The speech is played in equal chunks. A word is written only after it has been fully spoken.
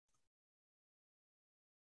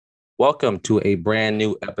Welcome to a brand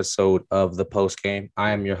new episode of the Post Game.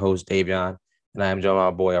 I am your host, Davion, and I am joined by my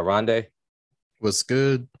boy Aronde, What's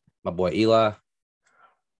good? my boy Eli,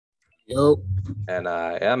 Yo, and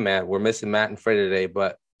yeah, man, we're missing Matt and Freddie today,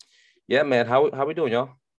 but yeah, man, how we doing,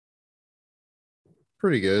 y'all?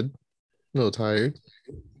 Pretty good. A little tired.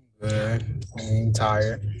 good. I'm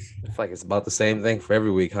tired. I feel like it's about the same thing for every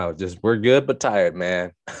week. How just we're good but tired,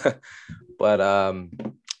 man. But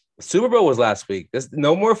Super Bowl was last week. There's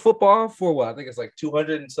no more football for what? I think it's like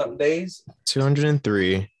 200 and something days.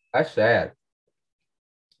 203. That's sad.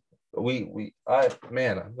 I'm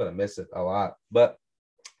gonna miss it a lot. But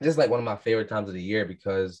this is like one of my favorite times of the year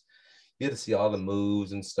because you get to see all the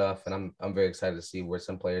moves and stuff, and I'm very excited to see where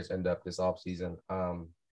some players end up this offseason.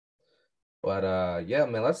 Yeah,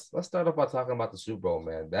 man, let's start off by talking about the Super Bowl,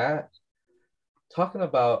 man. Talking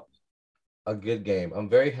about a good game. I'm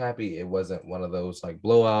very happy it wasn't one of those like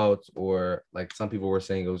blowouts or like some people were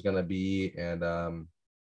saying it was gonna be, and I'm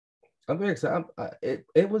very excited.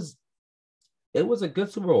 It was a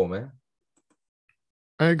good Super Bowl, man.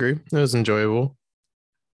 I agree. It was enjoyable.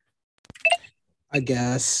 I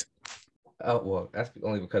guess. Oh well, that's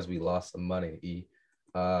only because we lost some money.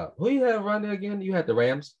 Who you had around there again? You had the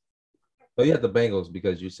Rams. Oh, you had the Bengals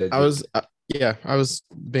because you said I was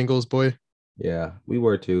Bengals boy, Yeah, we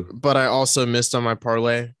were too. but I also missed on my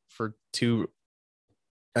parlay for two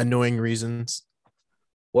annoying reasons.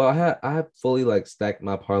 Well, I had fully like stacked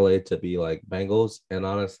my parlay to be like Bengals, and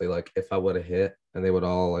honestly, like if I would have hit and they would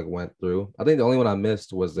all like went through, I think the only one I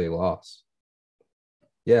missed was they lost.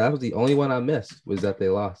 Yeah, that was the only one I missed was that they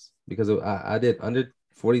lost because I did under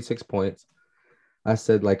 46 points. I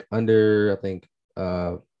said like under I think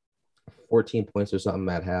 14 points or something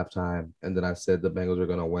at halftime, and then I said the Bengals were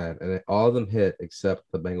gonna win, and all of them hit except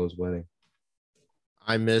the Bengals winning.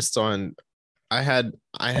 I missed on I had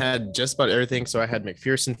just about everything. So I had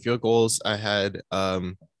McPherson field goals, I had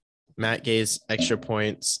Matt Gay's extra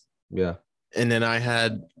points, Yeah, and then I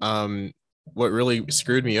had what really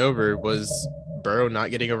screwed me over was Burrow not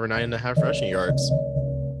getting over 9.5 rushing yards.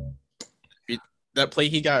 That play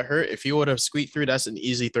he got hurt. If he would have squeaked through, that's an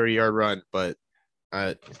easy 30-yard run. But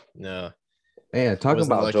no, and I talking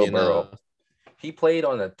wasn't about lucky Joe Burrow, enough. he played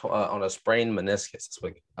on a sprained meniscus this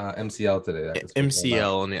week, MCL today. This week came out.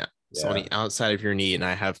 MCL, and yeah, it's on the outside of your knee, and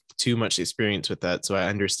I have too much experience with that, so I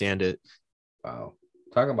understand it. Wow,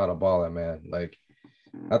 talking about a baller, man. Like,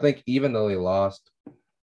 I think even though they lost,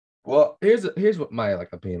 well, here's what my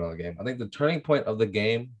like opinion on the game. I think the turning point of the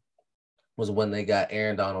game was when they got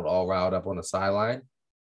Aaron Donald all riled up on the sideline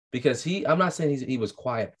because I'm not saying he was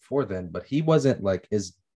quiet before then, but he wasn't like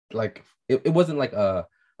it wasn't like a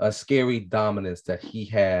scary dominance that he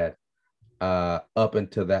had up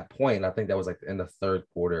until that point. I think that was like in the third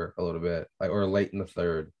quarter a little bit, like or late in the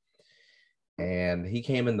third. And he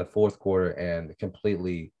came in the fourth quarter and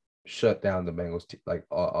completely shut down the Bengals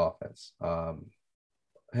offense.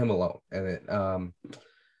 Him alone. And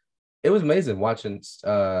it was amazing watching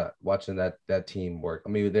that team work. I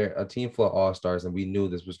mean, they're a team full of all-stars, and we knew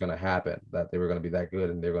this was going to happen, that they were going to be that good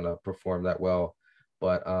and they're going to perform that well.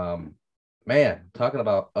 But man, talking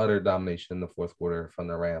about utter domination in the fourth quarter from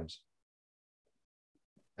the Rams.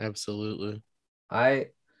 Absolutely.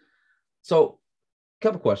 So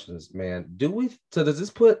couple questions, man. Does this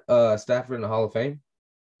put Stafford in the Hall of Fame?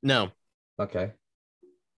 No. Okay.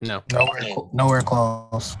 No. Nowhere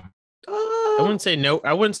close. I wouldn't say no.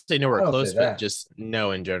 I wouldn't say nowhere close, but just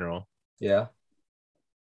no in general. Yeah.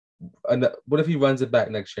 And what if he runs it back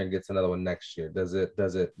next year and gets another one next year? Does it?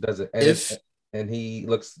 And he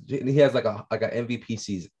has like an MVP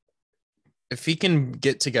season. If he can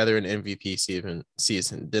get together an MVP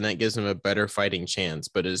season, then that gives him a better fighting chance.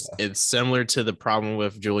 But it's similar to the problem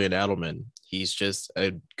with Julian Edelman. He's just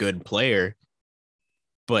a good player,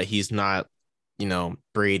 but he's not,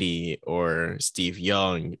 Brady or Steve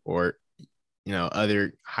Young or,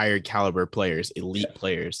 other higher caliber players, elite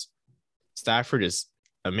players. Stafford is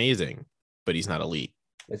amazing, but he's not elite.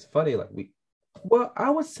 It's funny, I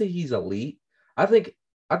would say he's elite. I think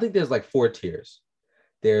there's like four tiers.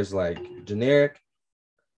 There's like generic,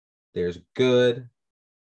 there's good,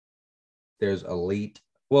 there's elite.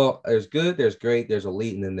 Well, there's good, there's great, there's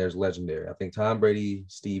elite, and then there's legendary. I think Tom Brady,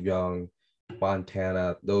 Steve Young,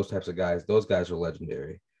 Montana, those types of guys, those guys are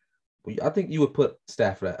legendary. I think you would put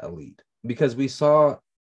Stafford at elite because we saw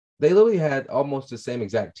they literally had almost the same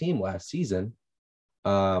exact team last season.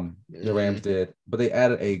 The Rams did, but they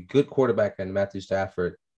added a good quarterback in Matthew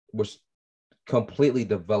Stafford, which completely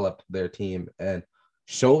developed their team and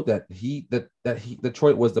showed that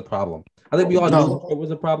Detroit was the problem. I think we all knew Detroit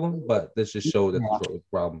was a problem, but this just showed that Detroit was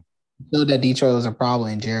a problem. Knew that Detroit was a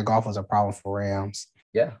problem and Jared Goff was a problem for Rams.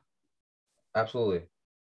 Yeah. Absolutely.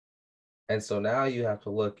 And so now you have to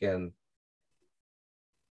look and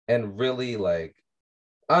really like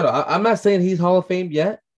I don't know. I'm not saying he's Hall of Fame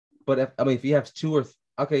yet, but if he has two or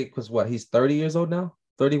okay, because what he's 30 years old now,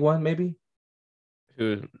 31 maybe.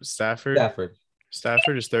 Who Stafford? Stafford,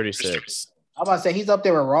 Stafford is 36. I'm about to say he's up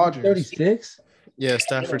there with Rodgers. 36. Yeah,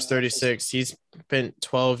 Stafford's 36. He's spent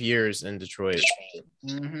 12 years in Detroit.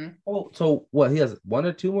 Mm-hmm. Oh, so what? He has one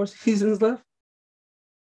or two more seasons left.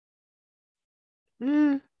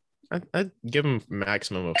 I'd give him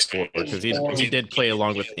maximum of 4 because he did play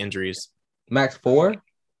along with injuries. Max 4.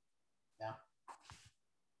 Yeah.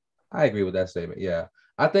 I agree with that statement. Yeah,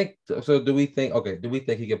 I think so. Do we think? Okay, do we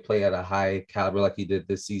think he could play at a high caliber like he did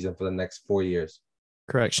this season for the next 4 years?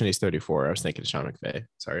 Correction, he's 34. I was thinking Sean McVay.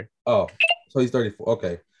 Sorry. Oh, so he's 34.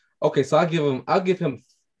 Okay. So I'll give him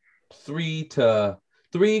 3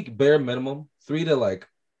 bare minimum, 3 to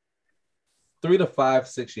 5,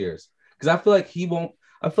 6 years. Because I feel like he won't.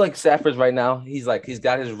 I feel like Stafford's right now. He's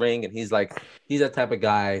got his ring, and he's that type of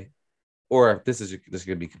guy. Or this is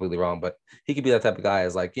gonna be completely wrong, but he could be that type of guy.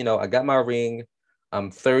 Is like, I got my ring.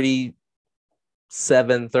 I'm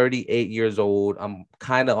 37, 38 years old. I'm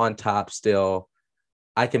kind of on top still.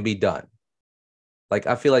 I can be done. Like,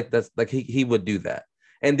 I feel like that's like he would do that.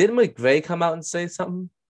 And didn't McVay come out and say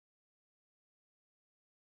something?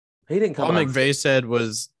 He didn't come All out. McVay said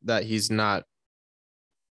was that he's not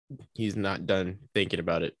done thinking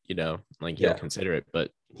about it, like he'll consider it,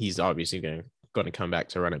 but he's obviously going to come back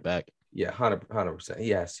to run it back. Yeah, 100%. He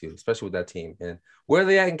has to, especially with that team. And where are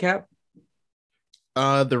they at in cap?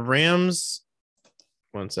 The Rams.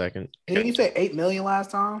 1 second. Didn't you say $8 million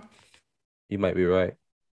last time? You might be right.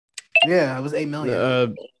 Yeah, it was $8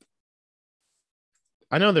 million.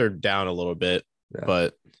 I know they're down a little bit,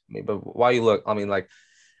 but while you look,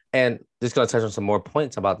 and just gonna touch on some more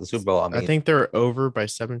points about the Super Bowl. I think they're over by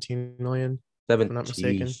 17 million. 7, if I'm not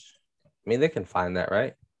mistaken. They can find that,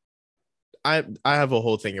 right? I have a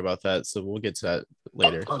whole thing about that, so we'll get to that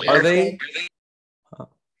later. Are they?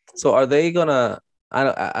 So are they gonna?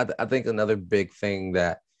 I think another big thing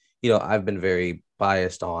that I've been very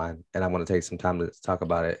biased on, and I'm gonna take some time to talk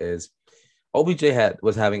about it, is OBJ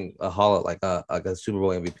was having a Super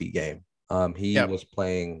Bowl MVP game. He was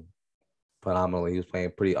playing phenomenally. He was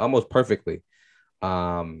playing almost perfectly.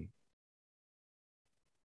 And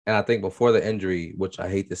I think before the injury, which I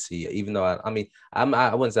hate to see, even though I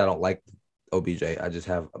wouldn't say I don't like OBJ. I just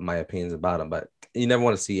have my opinions about him, but you never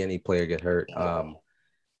want to see any player get hurt on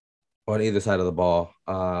either side of the ball.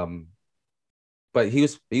 But he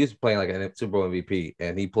was playing like a Super Bowl MVP,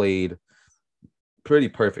 and he played pretty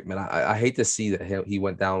perfect, man. I hate to see that he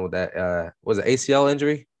went down with that. Was it ACL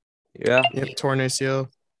injury? Yeah. Yep, torn ACL.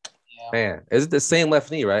 Man, is it the same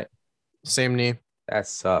left knee, right? Same knee. That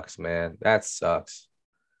sucks, man. That sucks.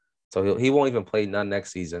 So he won't even play none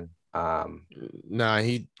next season.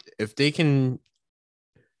 If they can,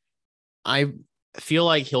 I feel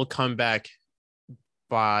like he'll come back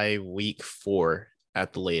by week 4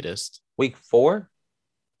 at the latest. Week 4?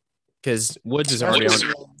 Because Woods is already on.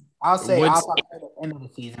 I'll say the end of the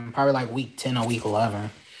season, probably like week 10 or week 11.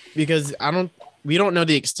 Because we don't know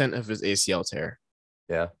the extent of his ACL tear.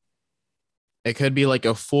 Yeah. It could be like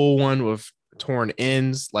a full one with torn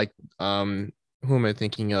ends. Like, who am I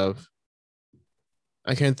thinking of?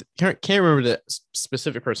 I can't remember the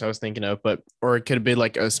specific person I was thinking of, or it could have been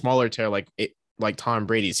like a smaller tear, like Tom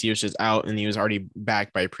Brady's. He was just out and he was already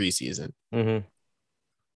back by preseason. Mm-hmm.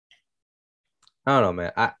 I don't know,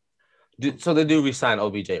 man. So they do resign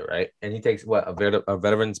OBJ, right? And he takes what, a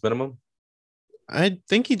veteran's minimum? I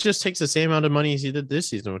think he just takes the same amount of money as he did this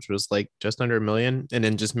season, which was like just under $1 million, and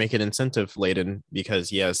then just make it incentive laden because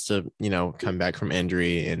he has to, come back from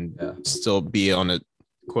injury and still be on a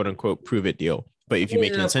quote unquote prove it deal. But if you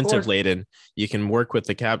make it incentive laden, you can work with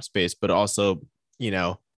the cap space, but also,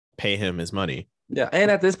 pay him his money. Yeah.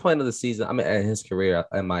 And at this point of the season, in his career,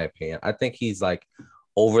 in my opinion, I think he's like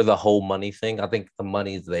over the whole money thing. I think the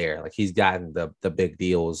money's there. Like, he's gotten the big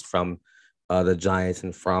deals from the Giants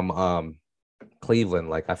and from Cleveland.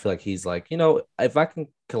 Like, I feel like he's like, if I can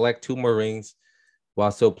collect 2 more rings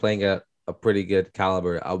while still playing at a pretty good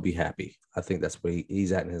caliber, I'll be happy. I think that's where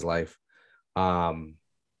he's at in his life.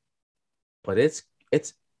 But it's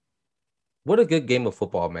what a good game of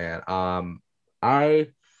football, man. I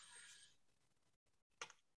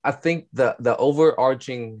think the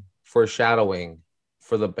overarching foreshadowing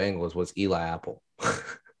for the Bengals was Eli Apple.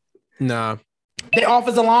 Nah. Their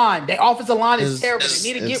offensive line is terrible.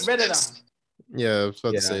 They need to get rid of them. Yeah, I was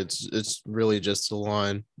about to say it's really just the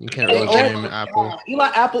line. You can't really blame Apple. Eli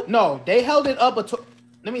Apple, no, they held it up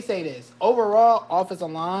let me say this. Overall,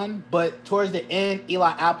 offensive line, but towards the end,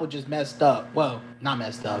 Eli Apple just messed up. Well, not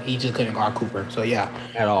messed up. He just couldn't guard Cooper. So yeah.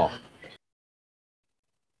 At all.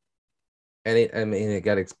 And it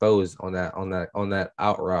got exposed on that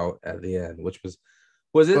out route at the end, which was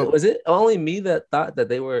it only me that thought that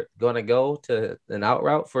they were going to go to an out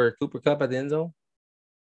route for Cooper Kupp at the end zone?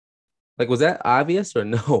 Like, was that obvious or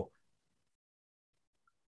no?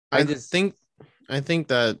 I think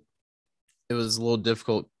that it was a little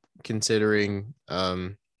difficult considering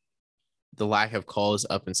the lack of calls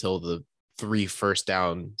up until the 3 first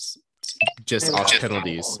downs just off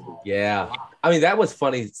penalties. Yeah. I mean, that was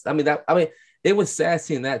funny. I mean, it was sad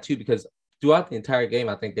seeing that too, because throughout the entire game,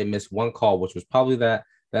 I think they missed one call, which was probably that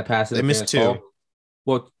pass. They missed 2.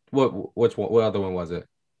 Call. Which one? What other one was it?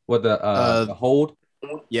 What the hold?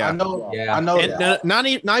 Yeah. I know. Yeah. I know. And not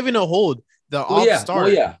even a hold. The off start.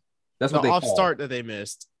 Well, yeah. That's what the they off called. start that they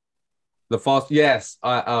missed. The false. Yes.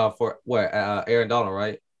 For what? Aaron Donald,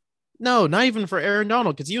 right? No, not even for Aaron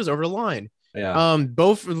Donald, because he was over the line. Yeah.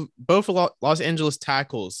 Both Los Angeles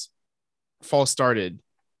tackles false started,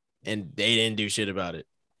 and they didn't do shit about it.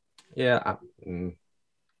 Yeah. And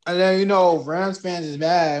then Rams fans is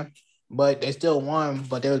mad, but they still won.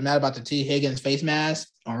 But they was mad about the T. Higgins face mask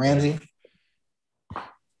on Ramsey.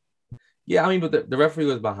 Yeah, I mean, but the referee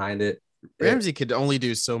was behind it. Ramsey could only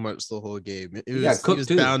do so much the whole game. He was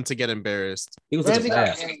bound to get embarrassed. He was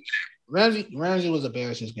Ramsey was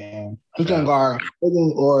embarrassed this game. He couldn't guard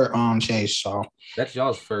Higgins or Chase. So that's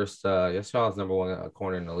y'all's first. That's y'all's number 1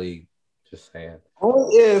 corner in the league. Just saying.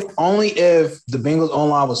 Only if the Bengals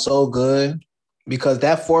O-line was so good, because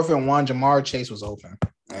that 4th and 1, Jamar Chase was open,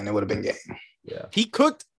 and it would have been game. Yeah, he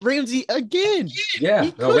cooked Ramsey again. Yeah,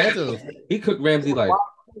 he cooked Ramsey like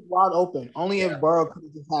wide open. Only if Burrow could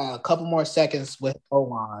have just had a couple more seconds with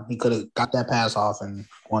O-line, he could have got that pass off and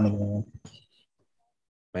won the game.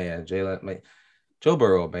 Man, Joe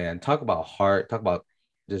Burrow, man, talk about heart, talk about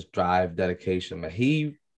just drive, dedication, man.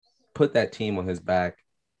 He put that team on his back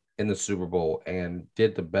in the Super Bowl and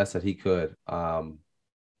did the best that he could. And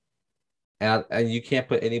you can't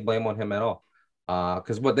put any blame on him at all.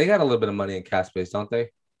 Because they got a little bit of money in cap space, don't they?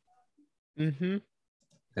 Mm-hmm.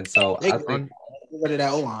 And so I think rid of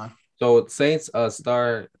that O-line. So Saints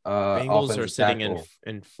star Bengals are sitting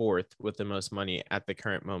in 4th with the most money at the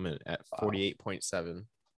current moment at 48.7.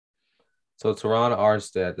 So Teron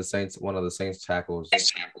Armstead, one of the Saints tackles,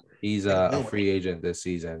 he's a free agent this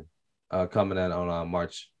season, coming in on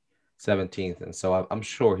March 17th, and so I'm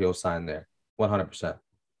sure he'll sign there, 100%.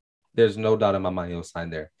 There's no doubt in my mind he'll sign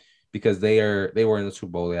there, because they were in the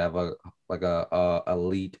Super Bowl. They have a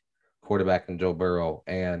elite quarterback in Joe Burrow,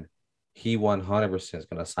 and he 100% is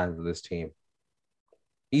going to sign for this team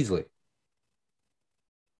easily.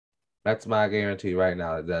 That's my guarantee right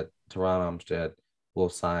now, that Teron Armstead will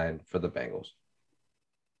sign for the Bengals,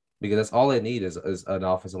 because that's all they need is an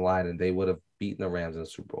offensive line, and they would have beaten the Rams in the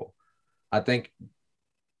Super Bowl. I think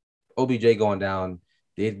OBJ going down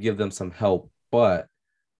did give them some help, but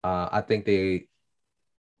I think they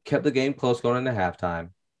kept the game close going into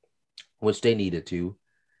halftime, which they needed to,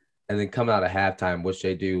 and then coming out of halftime, which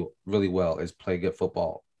they do really well, is play good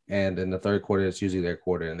football. And in the third quarter, it's usually their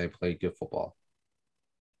quarter, and they play good football.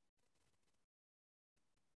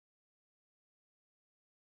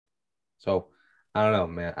 So, I don't know,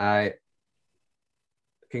 man.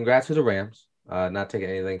 Congrats to the Rams. Not taking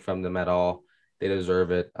anything from them at all. They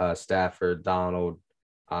deserve it. Stafford, Donald,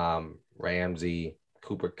 Ramsey,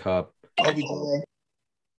 Cooper Kupp.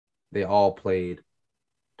 They all played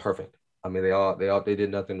perfect. I mean, they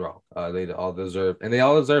did nothing wrong. They all deserve, and they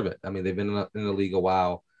all deserve it. I mean, they've been in the league a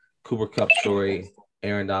while. Cooper Kupp story,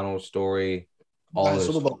 Aaron Donald story, all this.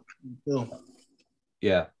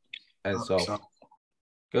 Yeah, and so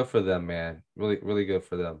good for them, man. Really, really good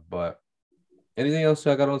for them. But anything else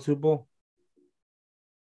I got on Super Bowl?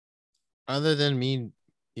 Other than me,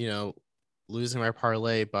 losing my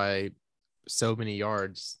parlay by so many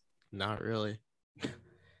yards, not really.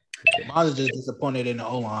 I was just disappointed in the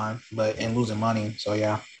O-line, but in losing money. So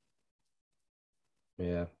yeah.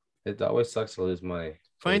 Yeah, it always sucks to lose money.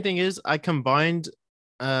 Funny thing is, I combined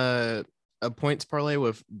a points parlay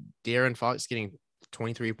with De'Aaron Fox getting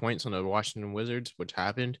 23 points on the Washington Wizards, which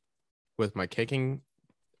happened with my kicking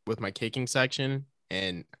section,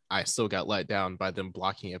 and I still got let down by them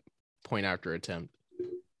blocking a point after attempt.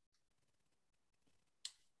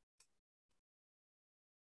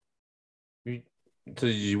 So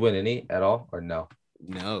did you win any at all or no?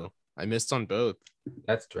 No, I missed on both.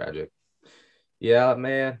 That's tragic. Yeah,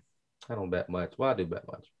 man. I don't bet much. Well, I do bet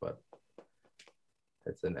much, but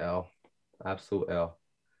it's an L. Absolute L.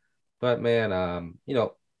 But man,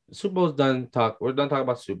 Super Bowl's done. We're done talking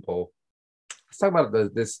about Super Bowl. Let's talk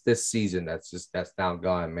about this season that's now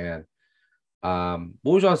gone, man.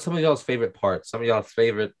 What was some of y'all's favorite parts? Some of y'all's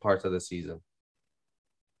favorite parts of the season?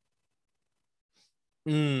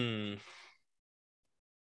 I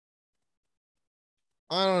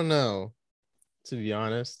don't know, to be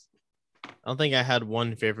honest. I don't think I had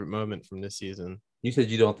one favorite moment from this season. You said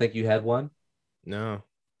you don't think you had one? No.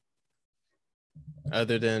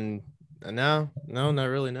 Other than no, not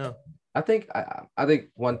really. No. I think a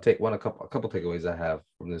couple takeaways I have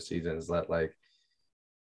from this season is that like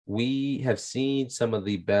we have seen some of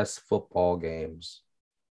the best football games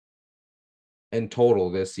in total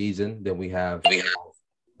this season than we have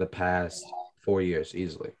the past 4 years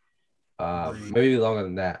easily. Maybe longer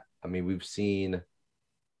than that. I mean, we've seen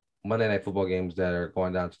Monday night football games that are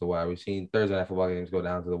going down to the wire. We've seen Thursday night football games go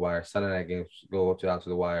down to the wire. Sunday night games go down to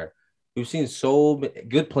the wire. We've seen so many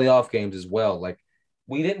good playoff games as well. Like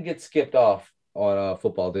we didn't get skipped off on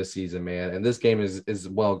football this season, man. And this game is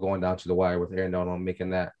well going down to the wire with Aaron Donald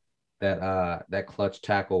making that clutch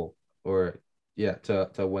tackle to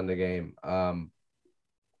win the game.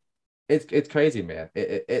 It's crazy, man.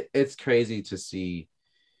 It's crazy to see.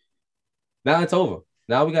 Now it's over.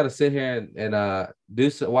 Now we got to sit here and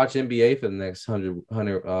watch NBA for the next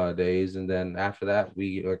 100 days, and then after that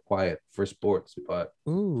we are quiet for sports. But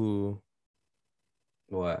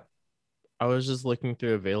what? I was just looking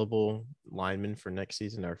through available linemen for next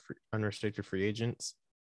season, our unrestricted free agents.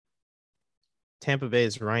 Tampa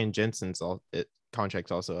Bay's Ryan Jensen's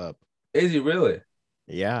contract's also up. Is he really?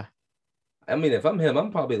 Yeah. I mean, if I'm him,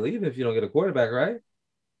 I'm probably leaving if you don't get a quarterback, right?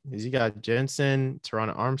 You got Jensen,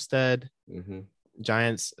 Teron Armstead. Mm-hmm.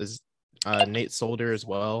 Giants is Nate Solder as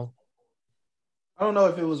well. I don't know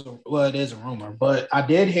if it is a rumor, but I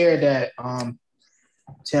did hear that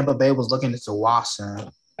Tampa Bay was looking into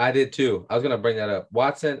Watson. I did too. I was gonna bring that up.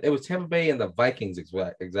 Watson. It was Tampa Bay and the Vikings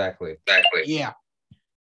exactly. Yeah.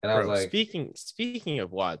 And I was like, speaking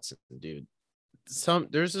of Watson, dude.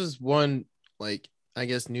 There's this one like I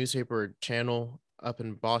guess newspaper channel up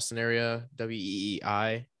in Boston area,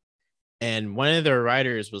 WEEI, and one of their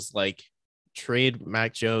writers was like, trade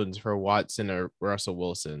Mac Jones for Watson or Russell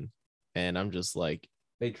Wilson, and I'm just like,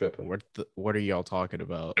 they tripping. What are y'all talking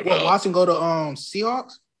about? What, Watson go to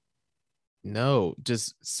Seahawks? No,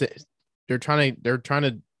 they're trying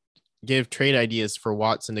to give trade ideas for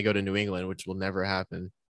Watson to go to New England, which will never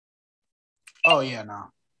happen. Oh yeah, no.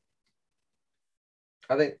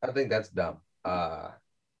 I think that's dumb.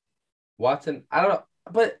 Watson, I don't know,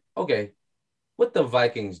 but okay. With the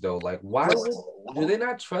Vikings though, like do they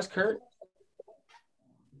not trust Kurt?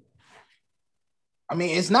 I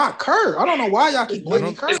mean, it's not Kurt. I don't know why y'all keep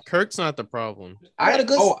blaming Kurt. Kirk's not the problem. I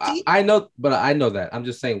know, but I know that. I'm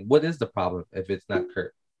just saying, what is the problem if it's not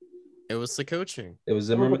Kurt? It was the coaching. It was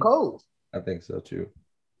Zimmerman. The coach. I think so too.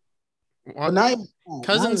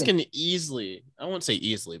 Cousins can easily, I won't say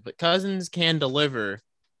easily, but Cousins can deliver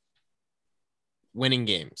winning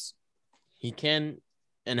games. He can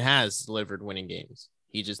and has delivered winning games.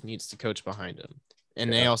 He just needs to coach behind him.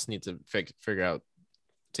 And they also need to figure out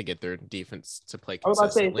to get their defense to play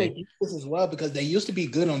consistently. I was about to say defense as well, because they used to be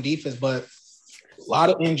good on defense, but a lot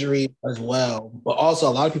of injuries as well. But also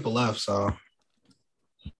a lot of people left, so.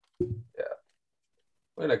 Yeah.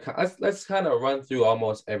 Let's kind of run through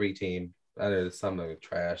almost every team. There's some of the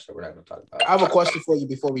trash that we're not going to talk about. I have a question for you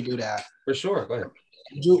before we do that. For sure. Go ahead.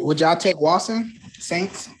 Would y'all take Watson,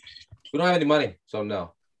 Saints? We don't have any money, so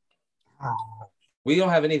no. We don't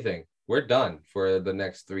have anything. We're done for the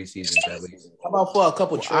next 3 seasons at least. How about for a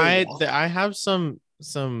couple trades? I have some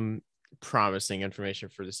promising information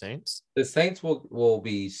for the Saints. The Saints will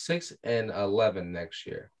be 6-11 next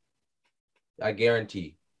year. I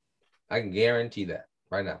guarantee. I can guarantee that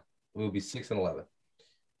right now. We will be 6-11.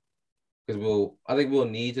 Because I think we'll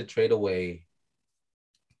need to trade away.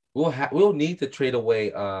 We'll need to trade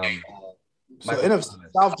away. So NFC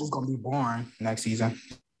South is gonna be boring next season.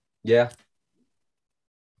 Yeah.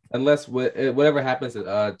 Unless whatever happens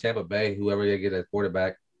at Tampa Bay, whoever they get a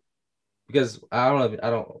quarterback, because I don't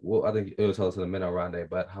know. I think it was told us in a minute around there,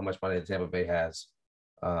 but how much money Tampa Bay has.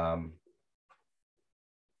 Yeah,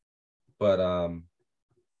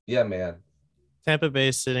 man. Tampa Bay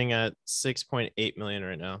is sitting at $6.8 million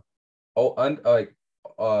right now. Oh,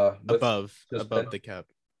 above the cap.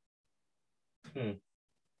 I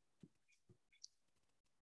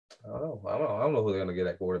don't know who they're gonna get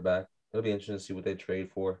at quarterback. It'll be interesting to see what they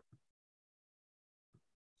trade for.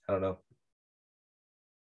 I don't know.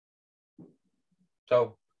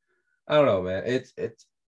 So I don't know, man. It's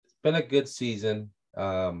been a good season.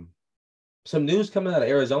 Some news coming out of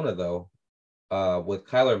Arizona though, with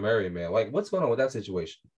Kyler Murray, man. Like, what's going on with that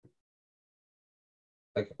situation?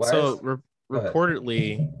 Like, why So is Go ahead.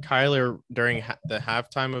 reportedly, Kyler during the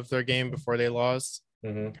halftime of their game before they lost,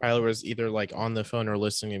 Mhm. Kyler was either like on the phone or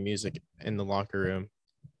listening to music in the locker room.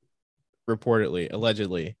 Reportedly,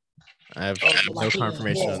 allegedly, I have no Like he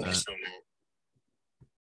confirmation on yeah. that.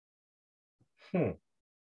 Hmm.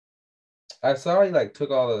 I saw he like took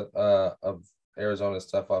all the of Arizona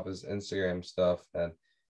stuff off his Instagram stuff,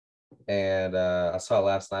 and I saw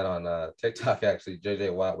last night on TikTok actually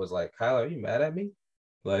JJ Watt was like, Kyler, are you mad at me?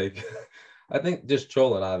 Like, I think just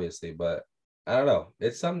trolling obviously, but I don't know.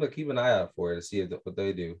 It's something to keep an eye out for to see what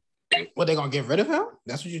they do. What, they gonna get rid of him?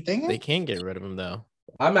 That's what you're They thinking? can't get rid of him though.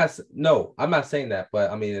 I'm not saying that,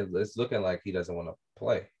 but I mean it's looking like he doesn't want to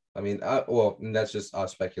play. I mean, well, that's just our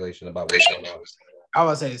speculation about what's going on. I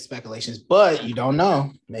would say it's speculations, but you don't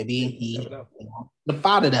know. Maybe Never he know. the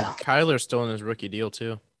bottom down. Kyler's still in his rookie deal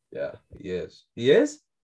too. Yeah, he is. He is.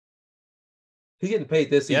 He's getting paid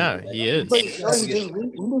this season. Yeah, he is. When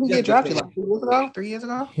did he get drafted? Like 2 years ago? 3 years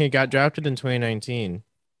ago? He got drafted in 2019.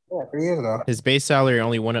 Yeah, 3 years ago. His base salary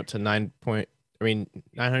only went up to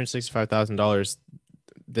 $965,000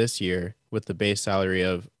 this year with the base salary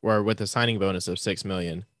of, or with the signing bonus of $6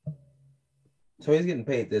 million. So he's getting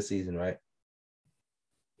paid this season, right?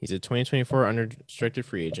 He's a 2024 unrestricted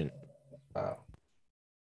free agent. Wow.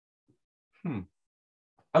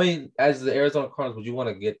 I mean, as the Arizona Cardinals, would you want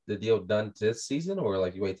to get the deal done this season, or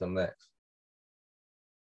like you wait till next?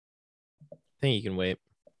 I think you can wait.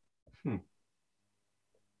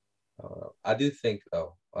 I do think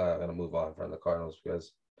though. I'm gonna move on from the Cardinals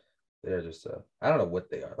because they're just I don't know what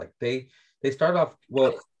they are. Like they start off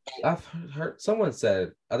well. I've heard someone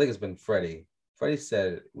said, I think it's been Freddie. Freddie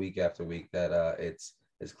said week after week that it's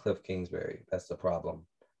Cliff Kingsbury. That's the problem.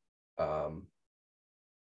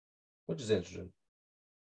 Which is interesting.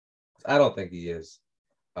 I don't think he is.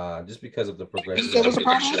 Just because of the progression.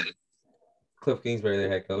 Cliff Kingsbury, their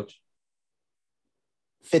head coach.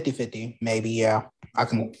 50-50, maybe, yeah. I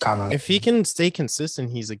can comment. If he can stay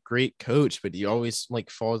consistent, he's a great coach, but he always like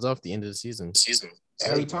falls off the end of the season.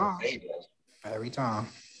 Every time.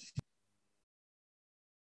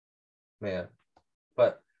 Man.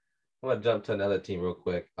 But I'm gonna jump to another team real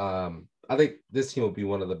quick. I think this team will be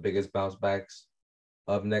one of the biggest bounce backs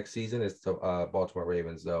of next season. It's the Baltimore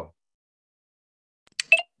Ravens, though.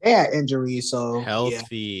 They had injuries, so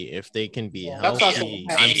Healthy, if they can be That's healthy.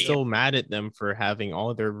 also- I'm still mad at them for having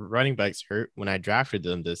all their running backs hurt when I drafted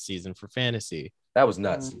them this season for fantasy. That was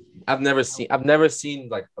nuts. I've never seen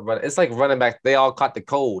like a run. It's like running back. They all caught the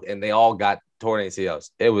cold and they all got torn ACLs.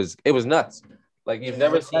 It was nuts. Like you've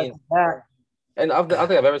never seen, and I don't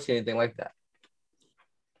think I've ever seen anything like that.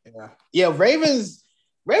 Yeah. Ravens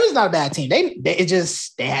not a bad team. They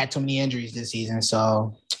had too many injuries this season,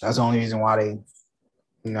 so that's the only reason why they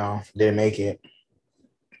didn't make it.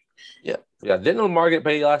 Yeah. Didn't Lamar get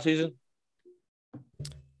paid last season?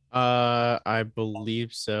 I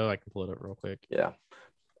believe so. I can pull it up real quick. Yeah,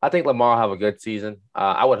 I think Lamar will have a good season.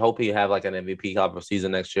 I would hope he have like an MVP caliber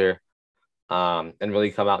season next year, and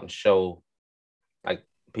really come out and show like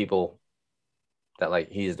people that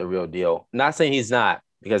like he's the real deal. Not saying he's not,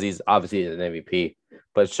 because he's obviously an MVP,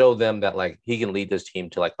 but show them that like he can lead this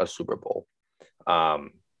team to like a Super Bowl.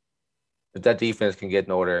 If that defense can get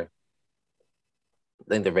in order, I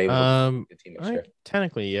think the Ravens will be a good team next year.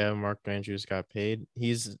 Technically, yeah, Mark Andrews got paid.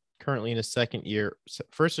 He's currently in his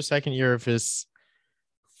first or second year of his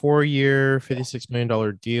 4-year, $56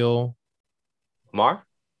 million deal. Lamar?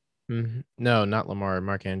 No, not Lamar.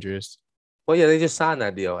 Mark Andrews. Well, yeah, they just signed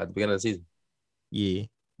that deal at the beginning of the season. Yeah,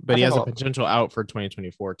 but he has a potential out for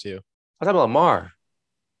 2024 too. I'm talking about Lamar.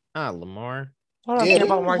 Lamar. What are you talking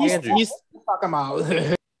about Mark Andrews? He's talking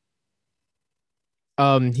about.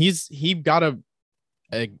 He got a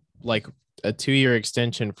 2-year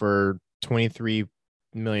extension for $23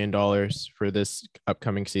 million for this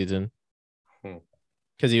upcoming season.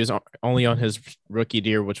 Because he was only on his rookie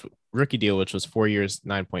deal, which was 4 years,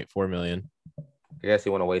 $9.4 million. I guess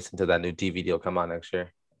you want to wait until that new TV deal come out next year.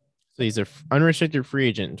 So he's an unrestricted free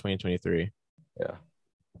agent in 2023. Yeah.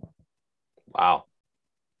 Wow.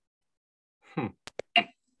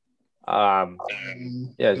 Yeah,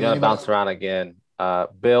 gonna bounce around again.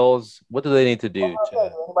 Bills, what do they need to do?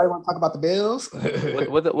 Anybody want to talk about the Bills?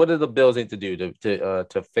 What do the Bills need to do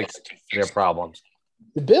to fix their problems?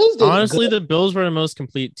 The Bills did Honestly, good. the Bills were the most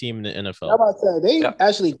complete team in the I'm NFL. about to say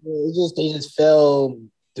actually they just fell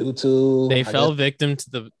due to victim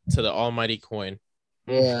to the almighty coin.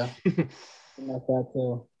 Yeah. Like that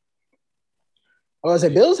too. I was say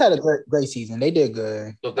Bills had a great season. They did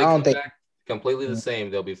good. So if they come back completely the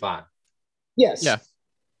same, they'll be fine. Yes. Yeah.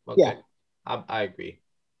 Okay. Yeah. I agree.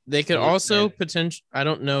 They could also potentially. I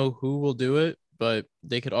don't know who will do it, but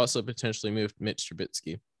they could also potentially move Mitch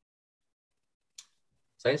Trubisky.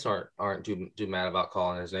 Saints aren't too mad about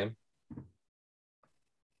calling his name.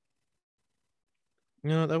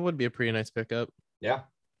 That would be a pretty nice pickup. Yeah,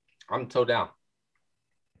 I'm so down.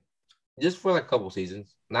 Just for like a couple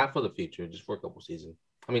seasons, not for the future, just for a couple seasons.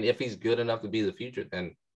 I mean, if he's good enough to be the future,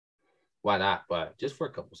 then why not? But just for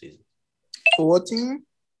a couple seasons. For what team?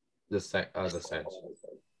 The Saints.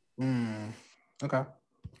 Okay.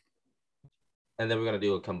 And then we're gonna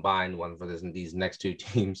do a combined one for these next two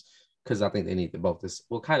teams because I think they need both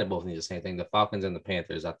need the same thing. The Falcons and the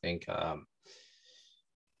Panthers. I think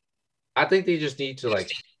they just need to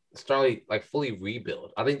like start like fully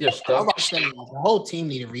rebuild. I think they're stuck. The whole team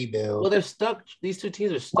need to rebuild. Well, they're stuck. These two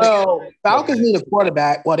teams are stuck. Well, Falcons need a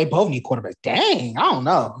quarterback. Well, they both need quarterbacks. Dang, I don't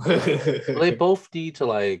know. Well, they both need to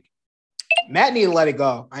like. Matt need to let it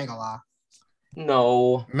go. I ain't gonna lie.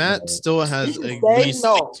 No, Matt still has at least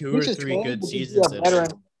 2 or 3 good seasons.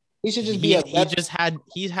 He should just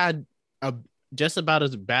He's had a just about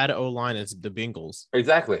as bad O line as the Bengals.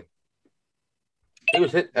 Exactly. He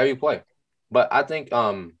was hit every play, but I think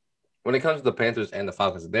when it comes to the Panthers and the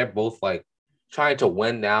Falcons, they're both like trying to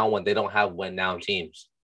win now when they don't have win now teams.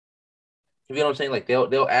 You know what I'm saying? Like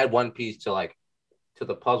they'll add one piece to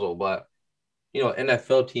the puzzle, but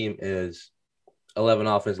NFL team is 11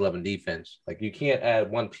 offense, 11 defense. Like you can't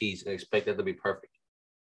add one piece and expect it to be perfect.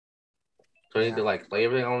 So you need to like lay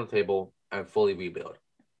everything on the table and fully rebuild.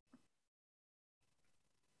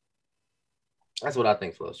 That's what I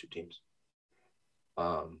think for those two teams.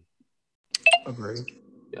 Agreed.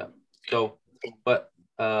 Yeah. So, but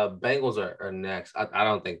Bengals are next. I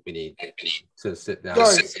don't think we need to sit down.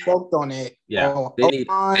 Sorry, spoke on it. Yeah. They need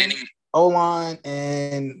O-line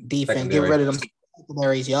and defense. Secondary. Get rid of them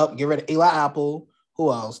secondaries. Yup. Get rid of Eli Apple.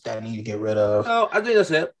 Who else that I need to get rid of? Oh, I think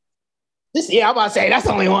that's it. I'm about to say that's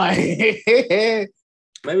the only one.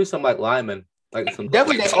 Maybe some like linemen. Like some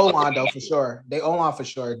definitely their O-line though, for sure. They O-line for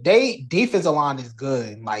sure. They defensive line is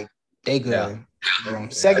good. Like they good. Yeah.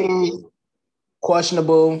 Secondary,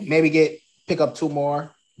 questionable. Maybe pick up 2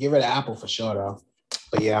 more. Get rid of Apple for sure though.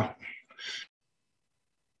 But yeah.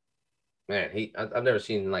 Man, I've never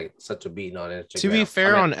seen like such a beating on Instagram. To be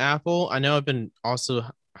fair on Apple, I know I've been also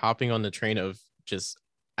hopping on the train of just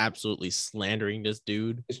absolutely slandering this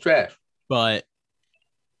dude. It's trash. But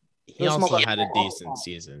he also had a decent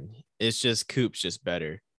season. It's just Coop's just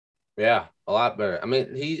better. Yeah, a lot better. I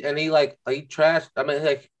mean, he trashed. I mean,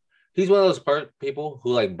 like he's one of those people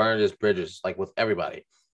who like burned his bridges like with everybody,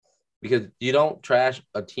 because you don't trash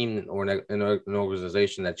a team or an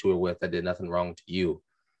organization that you were with that did nothing wrong to you,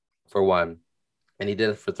 for one, and he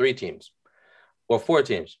did it for 3 teams or 4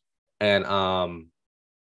 teams, and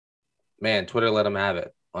man, Twitter let him have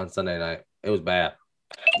it on Sunday night. It was bad.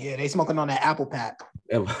 Yeah, they smoking on that Apple pack.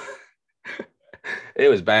 It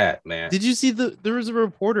was bad, man. Did you see there was a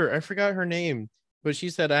reporter, I forgot her name, but she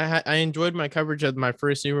said I enjoyed my coverage of my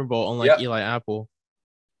first Super Bowl, unlike Eli Apple.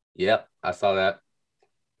 Yep, I saw that.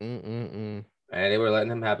 And they were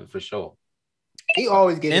letting him have it for sure. He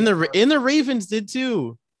always gets and the Ravens did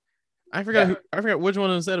too. I forgot which one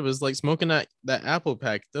of them said it was like smoking that Apple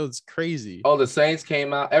pack. That was crazy. Oh, the Saints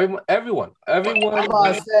came out. Everyone. I'm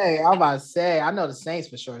about to say. I know the Saints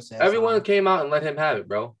for sure said. Everyone came out and let him have it,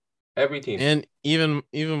 bro. Every team. And even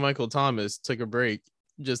Michael Thomas took a break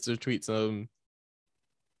just to tweet some.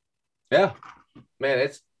 Yeah, man.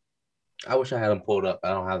 I wish I had them pulled up. I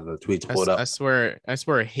don't have the tweets pulled up. I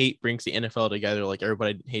swear, hate brings the NFL together. Like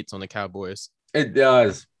everybody hates on the Cowboys. It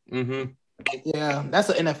does. Mm-hmm. Yeah, that's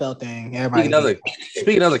an NFL thing.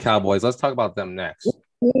 Speaking of the Cowboys, let's talk about them next.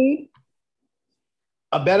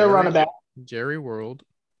 A better running back, Jerry World.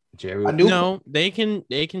 No, they can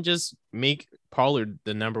just make Pollard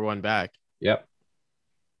the number 1 back. Yep.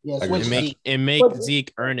 Yes, and make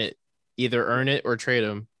Zeke earn it. Either earn it or trade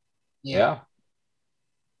him. Yeah.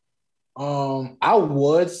 I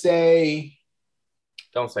would say.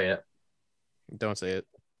 Don't say it. Don't say it.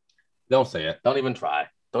 Don't say it. Don't even try.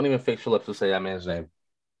 Don't even fix your lips to say that man's name.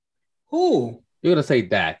 Who? You're gonna say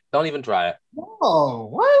Dak. Don't even try it. Oh,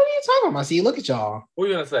 what are you talking about? See, look at y'all. What are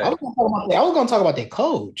you gonna say? I was gonna talk about their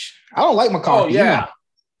coach. I don't like McCarthy. Oh yeah.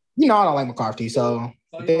 You know I don't like McCarthy. So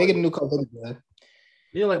if they get a new coach, they'll be good.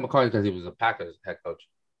 You don't like McCarthy because he was a Packers head coach.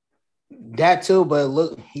 That too, but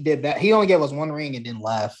look, he did bad. He only gave us 1 ring and then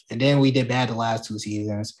left, and then we did bad the last 2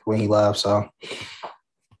 seasons when he left. So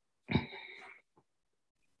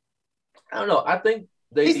I don't know. I think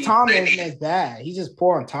his time isn't as bad. He's just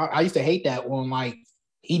poor on time. I used to hate that when like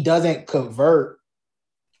he doesn't convert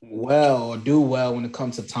well or do well when it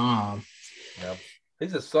comes to time. Yeah,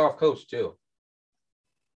 he's a soft coach too.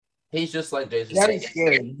 He's just like Jason. Very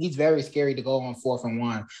scary. He's very scary to go on 4th and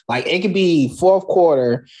 1. Like it could be fourth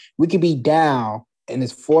quarter, we could be down, and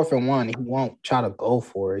it's 4th and 1, and he won't try to go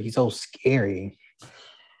for it. He's so scary.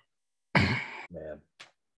 Man.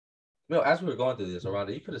 As we were going through this,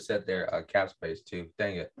 Aranda, you could have said their cap space too.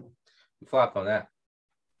 Dang it. You flopped on that.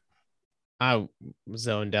 I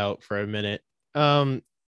zoned out for a minute.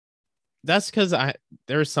 That's because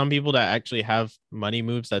there are some people that actually have money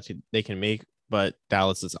moves that they can make, but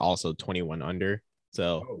Dallas is also 21 under.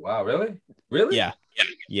 So oh wow, really? Really? Yeah.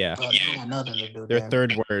 They're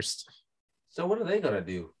third worst. So what are they gonna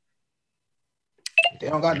do? They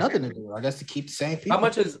don't got nothing to do. I guess to keep the same people. How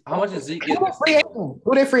much is Zeke getting this season? Who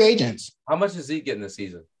are their free agents? How much is Zeke getting this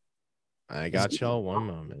season? I got y'all one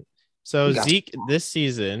moment. So Zeke this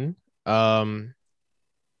season,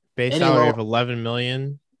 base salary of 11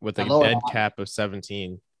 million with a dead cap of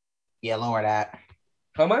 17. Yeah, lower that.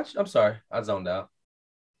 How much? I'm sorry, I zoned out.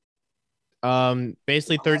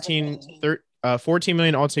 Basically 14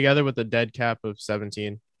 million altogether with a dead cap of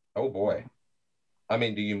 17. Oh boy. I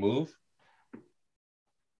mean, do you move?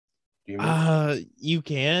 You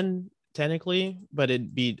can technically, but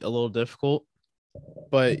it'd be a little difficult.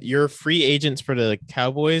 But your free agents for the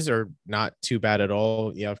Cowboys are not too bad at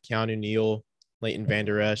all. You have Keanu Neal, Leighton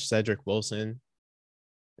Vander Esch, Cedric Wilson.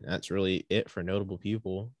 And that's really it for notable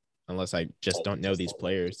people, unless I just don't know these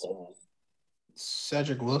players.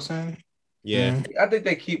 Cedric Wilson? Yeah. I think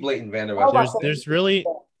they keep Leighton Vander Esch. There's really,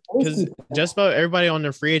 because just about everybody on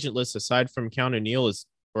their free agent list, aside from Keanu Neal,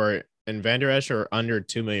 and Vander Esch are under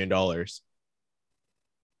 $2 million.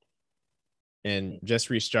 And just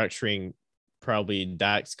restructuring probably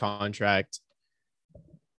Dak's contract.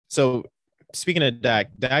 So speaking of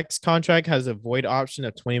Dak's contract has a void option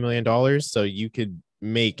of $20 million. So you could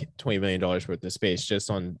make $20 million worth of space just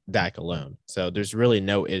on Dak alone. So there's really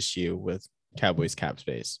no issue with Cowboys cap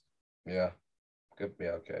space. Yeah. Good.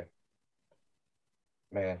 Yeah. Okay.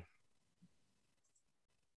 Man.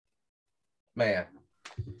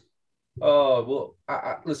 Oh, well,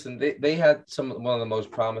 I listen, they had one of the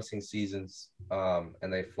most promising seasons,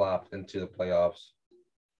 and they flopped into the playoffs.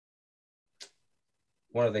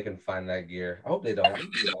 Wonder if they can find that gear. I hope they don't.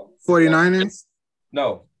 49ers?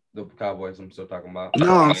 No, the Cowboys I'm still talking about.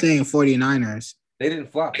 No, I'm saying 49ers. They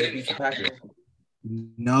didn't flop. They beat the Packers.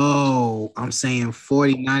 No, I'm saying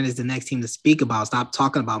 49ers the next team to speak about. Stop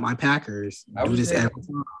talking about my Packers. I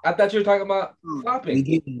thought you were talking about flopping. We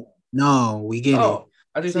get it. No, we get it.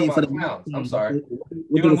 I just talking about the Clowns. I'm sorry.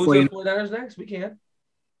 You want to move to the 49ers next? We can.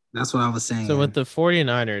 That's what I was saying. So with the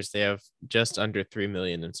 49ers, they have just under $3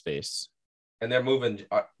 million in space. And they're moving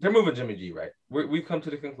Jimmy G, right? We've come to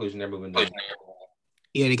the conclusion they're moving Jimmy G.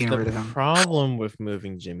 Yeah, they're getting rid of him. The problem with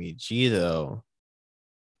moving Jimmy G, though,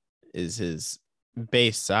 is his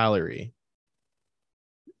base salary.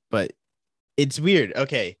 But it's weird.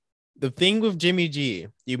 Okay. The thing with Jimmy G,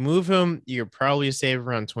 you move him, you probably save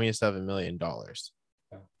around $27 million.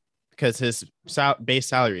 Because his base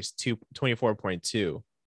salary is 24.2.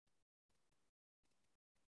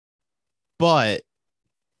 But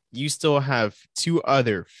you still have three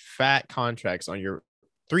other fat contracts still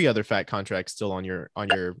on your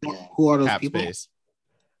Who are those cap people? space.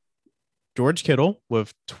 George Kittle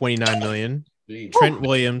with 29 million, Trent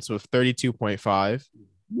Williams with 32.5,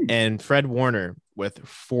 and Fred Warner with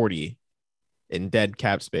 40 in dead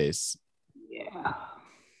cap space. Yeah.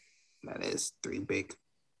 That is 3 big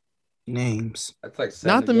names. That's like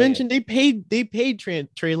not to mention they paid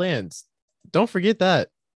Trey Lance. Don't forget that.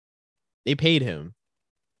 They paid him.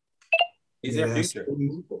 He's their future.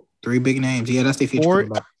 3 big names. Yeah, that's their future.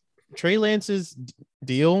 Trey Lance's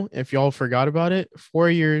deal, if y'all forgot about it, 4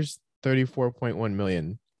 years, 34.1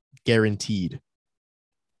 million guaranteed.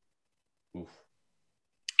 Oof.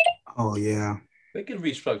 Oh yeah. They can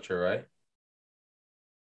restructure, right?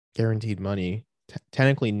 Guaranteed money.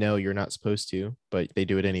 Technically, no, you're not supposed to, but they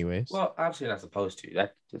do it anyways. Well, obviously you're not supposed to.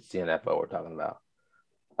 That's the NFL we're talking about.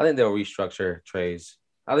 I think they'll restructure trades.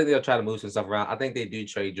 I think they'll try to move some stuff around. I think they do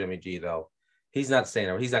trade Jimmy G, though. He's not staying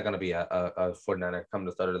there. He's not going to be a 49er come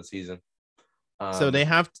the start of the season. So they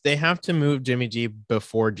have to move Jimmy G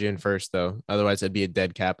before June 1st, though. Otherwise, it'd be a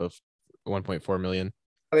dead cap of 1.4 million.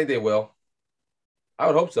 I think they will. I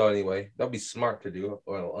would hope so anyway. That'd be smart to do,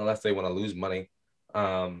 or unless they want to lose money.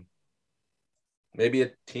 Maybe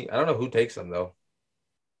a team. I don't know who takes them though.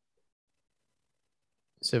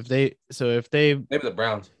 So if they maybe the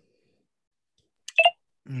Browns.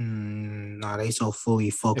 Nah, they so fully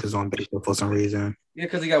focused on baseball for some reason. Yeah,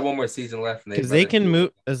 because he got one more season left. Because they can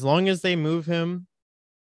move as long as they move him.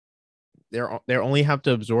 They only have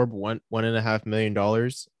to absorb $1.5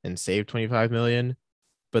 million and save $25 million,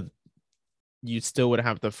 but you still would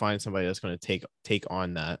have to find somebody that's going to take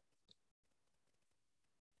on that.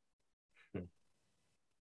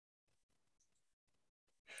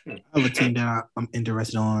 I have a team that I'm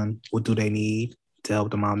interested on. What do they need to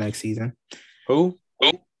help them out next season? Who?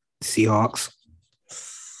 Seahawks.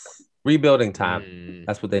 Rebuilding time.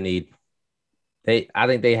 That's what they need. I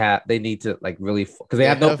think they need to like really because they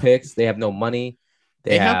have no picks, they have no money.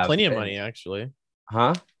 They have plenty of money actually.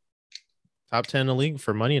 Huh? Top 10 in the league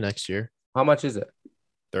for money next year. How much is it?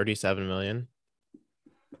 37 million.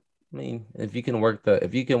 I mean, if you can work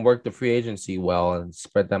the free agency well and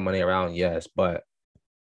spread that money around, yes. But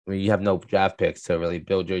I mean, you have no draft picks to really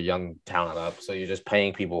build your young talent up, so you're just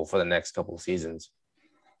paying people for the next couple of seasons.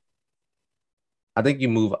 I think they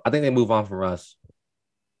move on from Russ.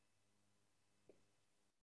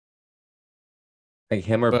 Like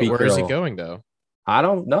him or But Pete where is Carroll. it going though? I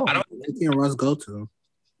don't know. Where can Russ go to?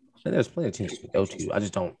 There's plenty of teams to go to. I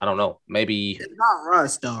don't know. Maybe it's not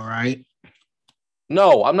Russ though, right?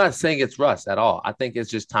 No, I'm not saying it's Russ at all. I think it's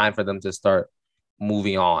just time for them to start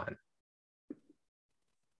moving on.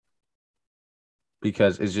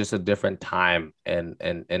 Because it's just a different time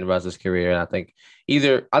in Russ's career. And I think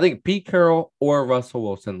Pete Carroll or Russell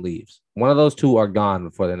Wilson leaves. One of those two are gone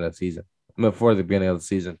before the end of the season. Before the beginning of the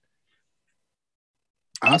season.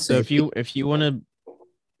 So if you want to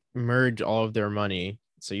merge all of their money,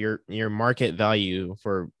 so your market value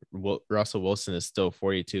for Russell Wilson is still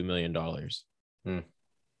 $42 million.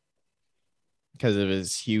 Because of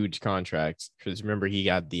his huge contracts. Because remember, he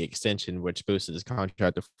got the extension, which boosted his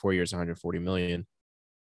contract to 4 years, $140 million.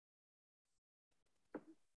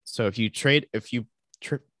 So if you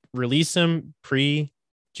release him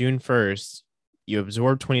pre-June 1st, you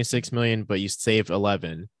absorb $26 million, but you save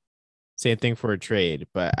 11. Same thing for a trade,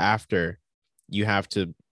 but after you have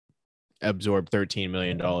to absorb $13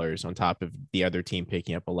 million on top of the other team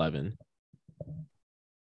picking up 11.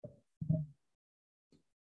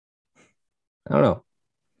 I don't know.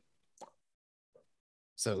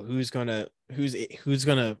 So who's gonna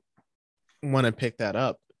want to pick that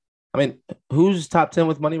up? I mean, who's top 10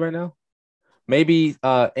 with money right now? Maybe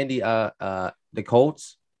the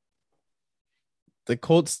Colts. The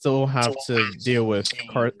Colts still have to deal with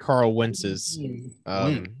Carl Wentz's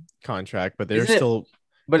contract, but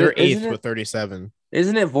they're eighth with 37.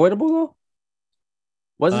 Isn't it voidable though?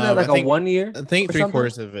 Wasn't that like a 1 year? I think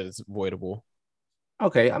 3/4 of it is voidable.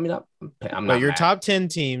 Okay, I mean, I'm not. But your top 10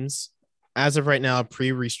 teams, as of right now,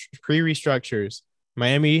 pre-restructures: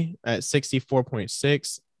 Miami at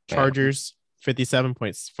 64.6, Chargers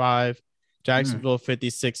 57.5, Jacksonville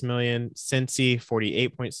 56 million, Cincy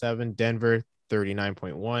 48.7, Denver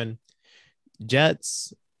 39.1,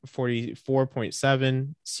 Jets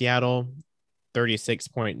 44.7, Seattle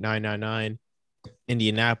 36.999,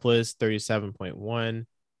 Indianapolis 37.1,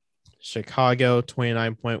 Chicago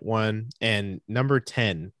 29.1, and number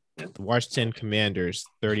 10, the Washington Commanders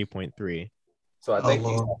 30.3. So I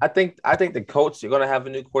think the Colts are going to have a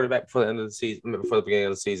new quarterback before the end of the season, before the beginning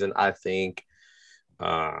of the season. I think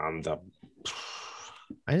I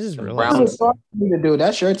just realized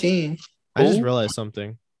that's your team. I just realized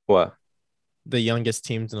something. What? The youngest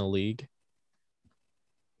teams in the league.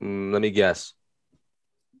 Let me guess.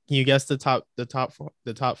 Can you guess the top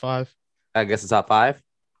five? I guess the top five.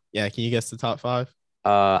 Yeah, can you guess the top five?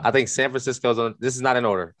 I think San Francisco's on. This is not in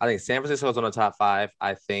order. I think San Francisco's on the top five.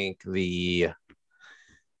 I think the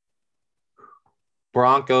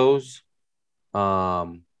Broncos,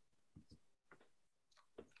 the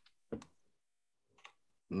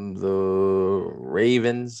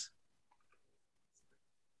Ravens,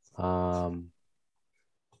 the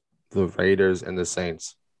Raiders, and the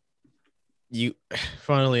Saints.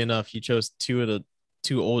 Funnily enough, you chose two of the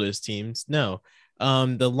two oldest teams. No.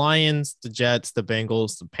 The Lions, the Jets, the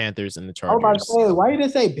Bengals, the Panthers, and the Chargers. I was about to say, why did they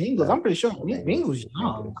say Bengals? I'm pretty sure Bengals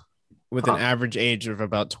young. With an average age of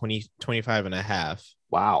about 25 and a half.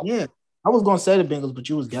 Wow. Yeah. I was going to say the Bengals, but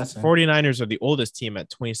you was guessing. 49ers are the oldest team at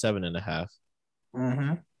 27 and a half.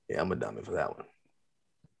 Mm-hmm. Yeah, I'm a dummy for that one.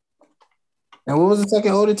 And what was the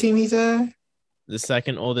second oldest team he said? The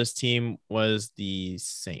second oldest team was the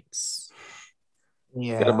Saints.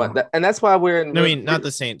 Yeah. And that's why we're in. No, I mean, not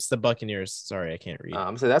the Saints, the Buccaneers. Sorry, I can't read.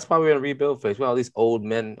 So that's why we're in rebuild phase. We have all these old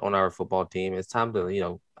men on our football team. It's time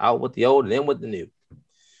to, out with the old and in with the new.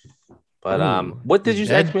 But what did you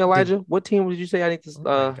ask me, Elijah? What team did you say I need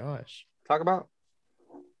to talk about?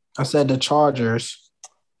 I said the Chargers.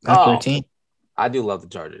 That's their team. I do love the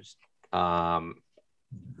Chargers.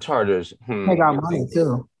 Chargers. They got money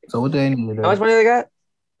too. So what do they need to do? How much money they got?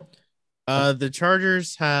 The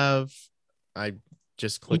Chargers have. I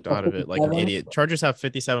just clicked out of it like an idiot. Chargers have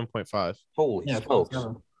 57.5. Holy smokes.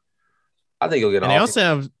 I think he'll get. And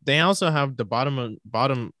they also have the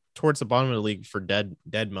bottom towards the bottom of the league for dead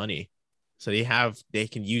money, so they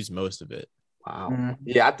can use most of it. Wow. Mhm.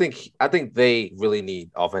 Yeah, I think they really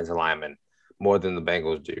need offensive linemen more than the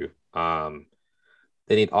Bengals do.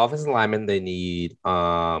 They need offensive linemen. They need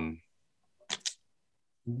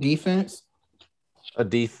Defense. a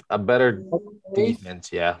better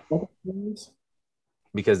defense. Yeah,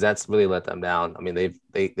 because that's really let them down. I mean, they've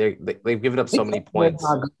given up so many points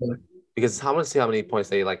because how much see how many points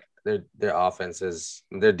they like their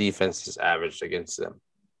their defense is averaged against them.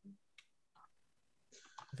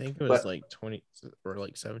 I think it was like 20 or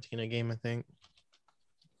like 17 a game. I think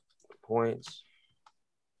points.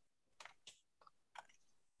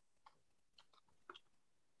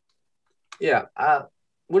 Yeah.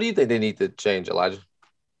 What do you think they need to change, Elijah?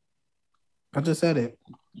 I just said it.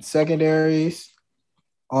 Secondaries,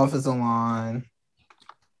 offensive line.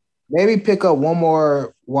 Maybe pick up one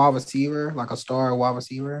more wide receiver, like a star wide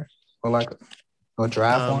receiver, or like a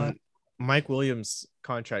draft one. Mike Williams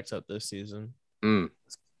contract's up this season.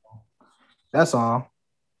 That's all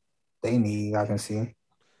they need. I can see.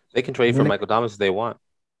 They can trade for Michael Thomas if they want.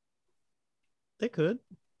 They could.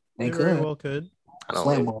 They very well could. I don't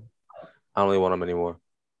really want him anymore.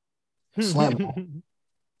 Slam.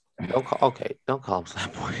 Don't call him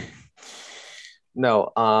slam boy.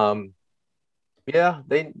 No, yeah, I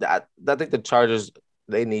think the Chargers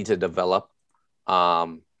they need to develop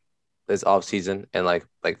this offseason and like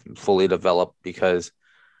fully develop because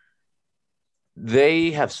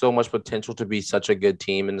they have so much potential to be such a good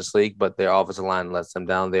team in this league, but their offensive line lets them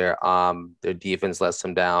down. Their defense lets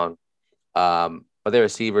them down. But their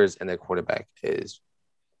receivers and their quarterback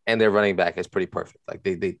and their running back is pretty perfect. Like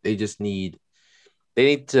they just need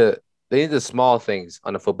the small things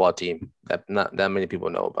on a football team that not that many people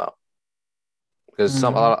know about. Because a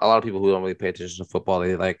lot of people who don't really pay attention to football,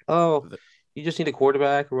 they're like, oh, you just need a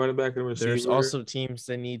quarterback, a running back, and a receiver. There's also teams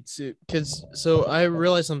that need to so I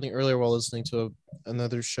realized something earlier while listening to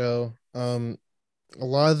another show. A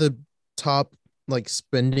lot of the top like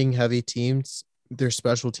spending heavy teams, their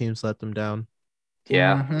special teams let them down.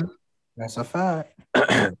 Yeah, that's a fact.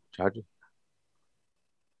 Chargers,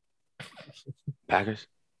 Packers,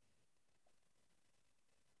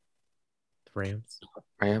 Rams.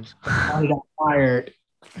 He got fired.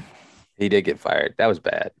 He did get fired. That was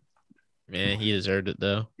bad. Man, he deserved it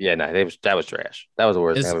though. Yeah, no, that was trash. That was the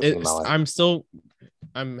worst thing I've ever seen in my life.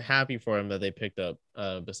 I'm happy for him that they picked up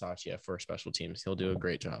Bisaccia for special teams. He'll do a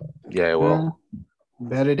great job. Yeah, well,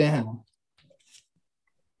 better than him.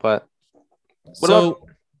 But go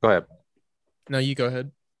ahead. No, you go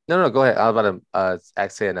ahead. No, go ahead. I was about to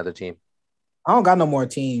say another team. I don't got no more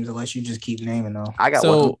teams unless you just keep naming them. I got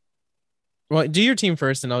one. Well, do your team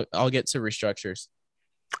first, and I'll get to restructures.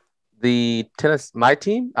 My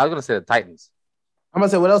team? I was gonna say the Titans. I'm gonna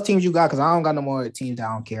say what else teams you got because I don't got no more teams that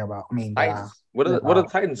I don't care about. I mean, what are the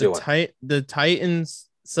Titans doing? The Titans.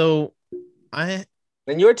 So and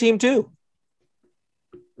your team too.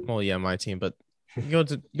 Well, yeah, my team, but go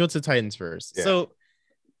to Titans first. Yeah. So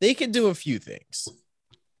they could do a few things.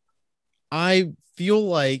 I feel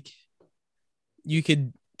like you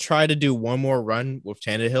could try to do one more run with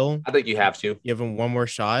Tannehill. I think you have to. Give him one more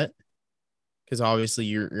shot. Because obviously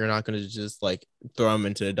you're not going to just like throw him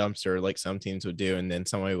into the dumpster like some teams would do, and then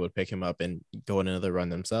somebody would pick him up and go on another run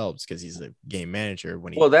themselves because he's a game manager.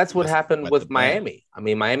 Well, that's what happened with Miami. I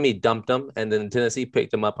mean, Miami dumped him, and then Tennessee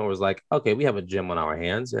picked him up and was like, "Okay, we have a gem on our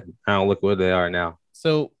hands, and now look where they are now."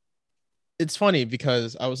 So it's funny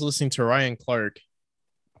because I was listening to Ryan Clark,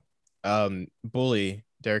 bully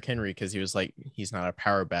Derrick Henry because he was like, he's not a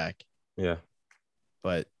power back. Yeah,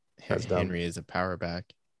 but Henry is a power back.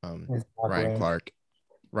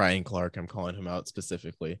 Ryan Clark, I'm calling him out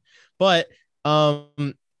specifically, but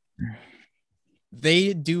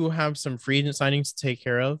they do have some free agent signings to take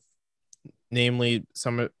care of, namely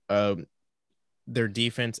some their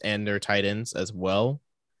defense and their tight ends as well.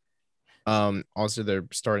 Also their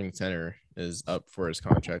starting center is up for his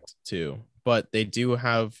contract too, but they do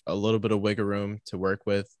have a little bit of wiggle room to work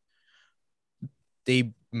with.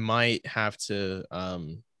 They might have to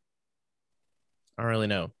I don't really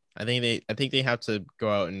know. I think they have to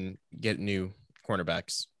go out and get new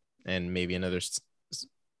cornerbacks and maybe another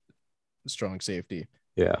strong safety.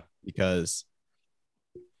 Yeah, because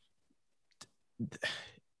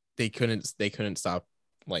they couldn't stop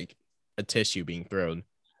like a tissue being thrown.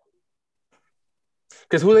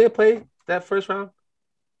 Because who they play that first round?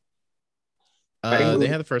 They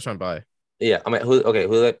had the first round bye. Yeah, I mean, who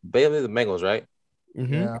they Bailey the Bengals, right?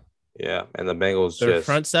 Mm-hmm. Yeah, and the Bengals their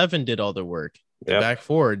front seven did all the work. The back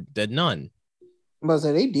four did none. But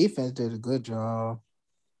their defense did a good job.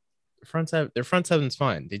 their front seven's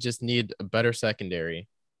fine. They just need a better secondary.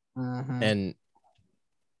 And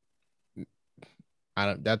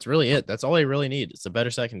that's really it. That's all they really need. It's a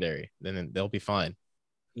better secondary. Then they'll be fine.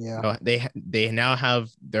 Yeah. They now have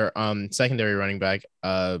their secondary running back.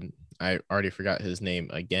 I already forgot his name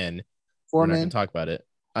again. We're not gonna talk about it.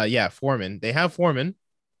 Yeah, Foreman. They have Foreman.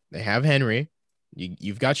 They have Henry.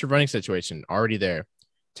 You've got your running situation already there.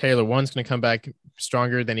 Taylor one's gonna come back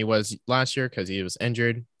stronger than he was last year because he was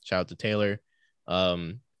injured. Shout out to Taylor.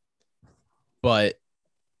 But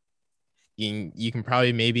you can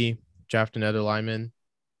probably maybe draft another lineman,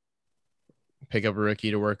 pick up a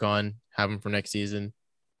rookie to work on, have him for next season.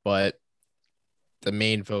 But the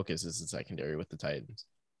main focus is the secondary with the Titans.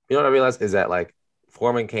 You know what I realized is that like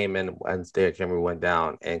Foreman came in and Derrick Henry went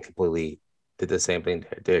down and completely did the same thing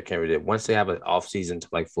Derrick Henry did. Once they have an offseason to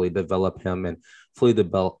like fully develop him and fully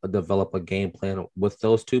develop a game plan with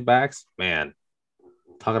those two backs, man,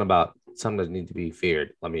 talking about something that needs to be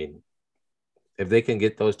feared. I mean, if they can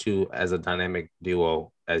get those two as a dynamic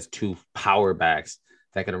duo, as two power backs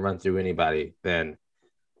that can run through anybody, then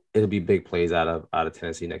it'll be big plays out of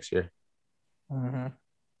Tennessee next year.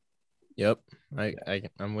 Yep,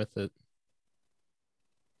 I'm with it.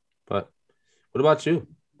 But what about you?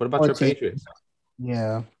 What about your Patriots?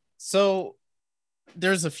 Yeah. So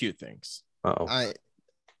there's a few things. A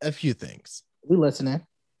few things. We listening.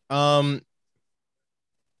 As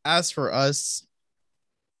for us,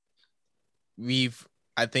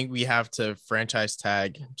 I think we have to franchise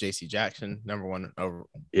tag JC Jackson, number one over.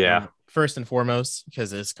 Yeah. First and foremost,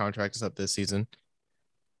 because his contract is up this season.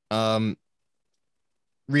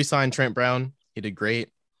 Re-signed Trent Brown. He did great.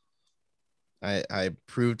 I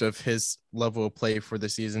approved of his level of play for the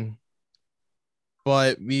season.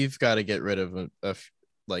 But we've got to get rid of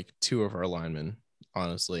like two of our linemen,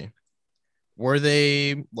 honestly. Were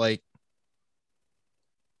they like...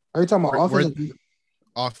 Are you talking about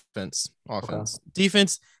offense? Offense. Okay.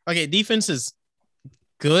 Defense. Okay, defense is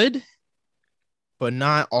good, but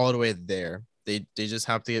not all the way there. They just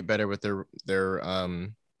have to get better with their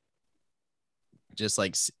just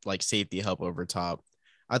like safety help over top.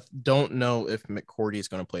 I don't know if McCourty is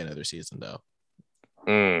going to play another season though.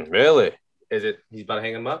 Really? Is it he's about to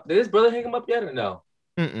hang him up? Did his brother hang him up yet or no?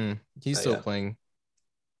 He's still playing.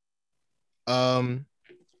 I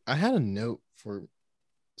had a note for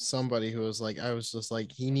somebody who was like, I was just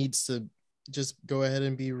like, he needs to just go ahead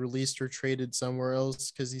and be released or traded somewhere else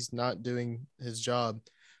because he's not doing his job.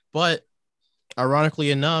 But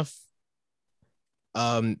ironically enough,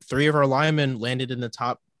 3 of our linemen landed in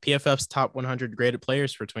the PFF's top 100 graded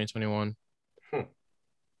players for 2021.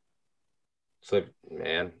 So,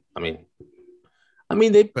 man, I mean,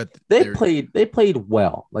 they played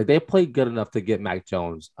well. Like they played good enough to get Mac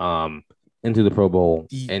Jones into the Pro Bowl.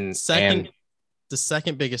 The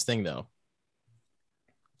second biggest thing though,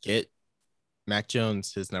 get Mac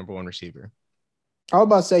Jones his number one receiver. I was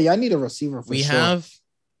about to say, I need a receiver for sure.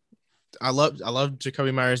 I love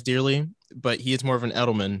Jacoby Myers dearly, but he is more of an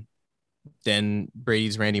Edelman than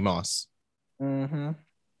Brady's Randy Moss.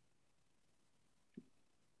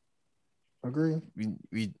 Agree.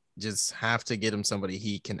 We just have to get him somebody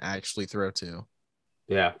he can actually throw to.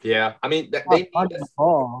 Yeah. I mean, I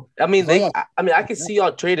can see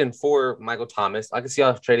y'all trading for Michael Thomas. I can see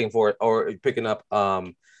y'all trading for or picking up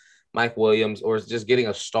Mike Williams or just getting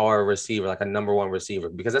a star receiver, like a number one receiver,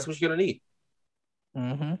 because that's what you're gonna need.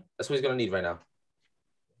 That's what he's gonna need right now.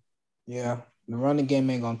 Yeah, the running game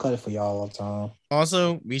ain't gonna cut it for y'all all the time.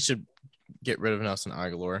 Also, we should get rid of Nelson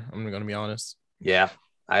Aguilar. I'm gonna be honest. Yeah,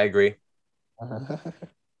 I agree.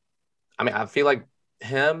 I mean, I feel like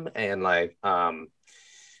him and like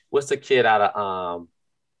what's the kid out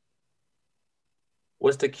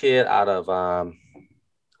of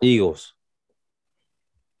Eagles?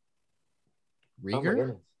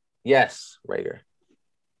 Rieger? Yes, Rager.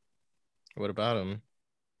 What about him?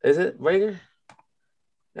 Is it Rager?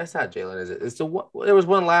 That's not Jalen, is it? It's there was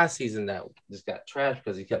one last season that just got trashed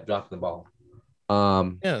because he kept dropping the ball.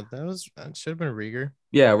 Yeah, that should have been Rieger.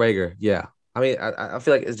 Yeah, Rager. Yeah. I mean, I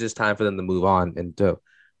feel like it's just time for them to move on and to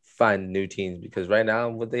find new teams because right now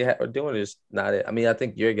what they are doing is not it. I mean, I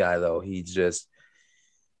think your guy though, he's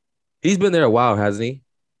been there a while, hasn't he?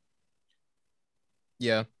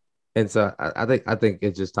 Yeah. And so I think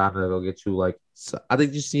it's just time to go get you like. So I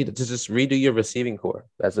think you just need to just redo your receiving core.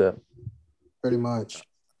 That's it. Pretty much.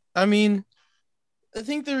 I mean, I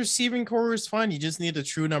think the receiving core is fine. You just need a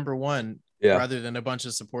true number one, rather than a bunch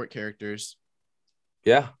of support characters.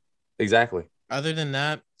 Yeah, exactly. Other than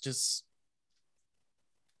that, just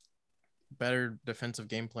better defensive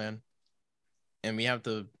game plan, and we have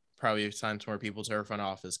to probably assign some more people to our front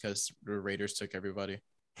office because the Raiders took everybody.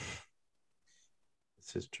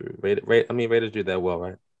 This is true. Raiders do that well,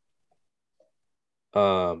 right?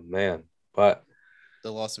 Man, but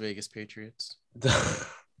The Las Vegas Patriots.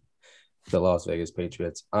 the Las Vegas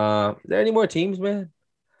Patriots. Are there any more teams, man?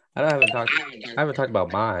 I haven't talked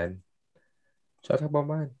about mine. Should I talk about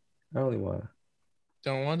mine? I don't really want to.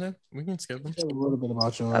 Don't want to? We can skip them. A little bit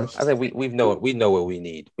about I yours. think we know what we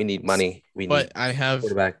need. We need money. We need But I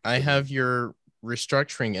quarterback. have your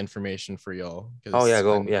restructuring information for y'all. Oh yeah,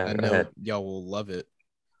 go know ahead. y'all will love it.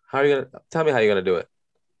 How are you gonna tell me how you're gonna do it?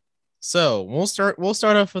 So we'll start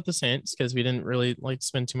off with the Saints because we didn't really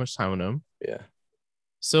spend too much time on them. Yeah.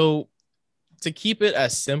 So to keep it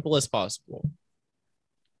as simple as possible,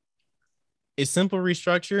 a simple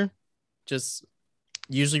restructure, just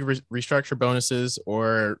usually restructure bonuses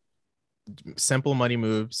or simple money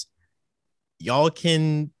moves. Y'all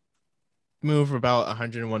can move about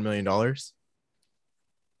 $101 million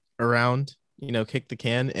around, kick the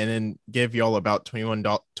can, and then give y'all about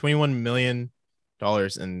 $21 million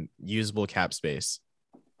in usable cap space.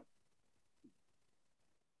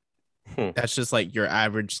 That's just like your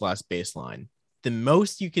average / baseline. The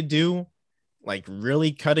most you could do, like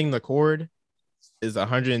really cutting the cord, is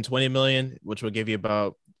 120 million, which will give you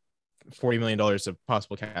about $40 million of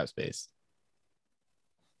possible cap space.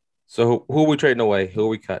 So who are we trading away? Who are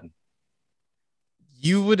we cutting?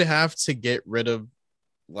 You would have to get rid of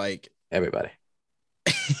everybody.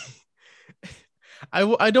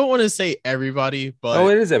 I don't want to say everybody, but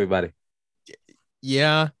it is everybody.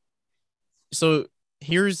 Yeah. So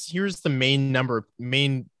here's the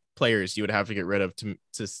main players you would have to get rid of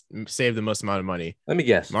to save the most amount of money. Let me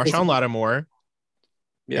guess. Marshawn Lattimore.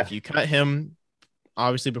 Yeah. If you cut him,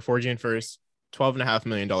 obviously before June 1st, $12.5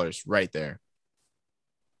 million right there.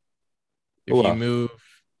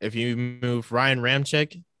 If you move Ryan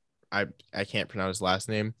Ramczyk, I can't pronounce his last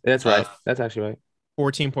name. That's right. That's actually right.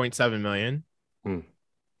 $14.7 million.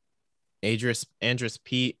 Andrus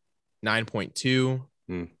Pete, 9.2.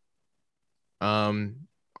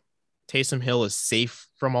 Taysom Hill is safe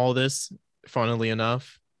from all this, funnily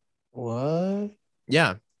enough. What?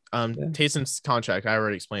 Yeah. Taysom's contract, I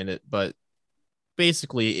already explained it, but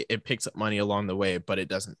basically it picks up money along the way, but it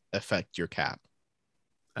doesn't affect your cap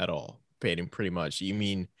at all. Pretty much. You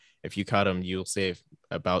mean if you cut him, you'll save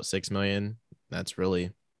about $6 million. That's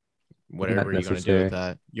really whatever you're going to do with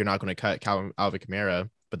that. You're not going to cut Alvin Kamara,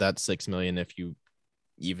 but that's $6 million if you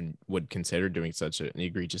even would consider doing such an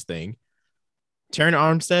egregious thing. Terron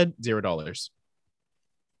Armstead, $0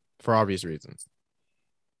 for obvious reasons.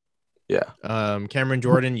 Yeah. Cameron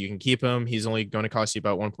Jordan, you can keep him. He's only going to cost you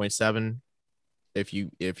about 1.7 if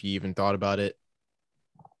you even thought about it.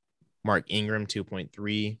 Mark Ingram,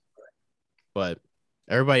 2.3. But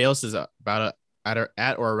everybody else is about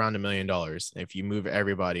at or around $1 million. If you move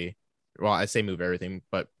everybody, well, I say move everything,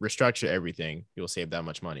 but restructure everything, you'll save that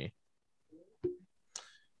much money.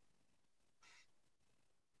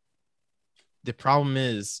 The problem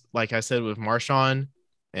is, like I said, with Marshawn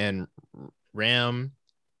and Ram,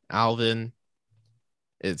 Alvin,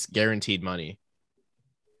 it's guaranteed money.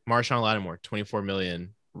 Marshawn Lattimore, 24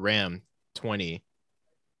 million. Ram, 20.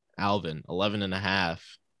 Alvin, 11.5.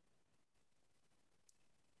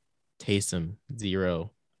 Taysom,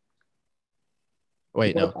 0.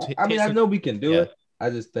 Wait, no. I know we can do it. I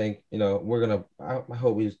just think, I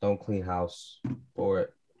hope we just don't clean house for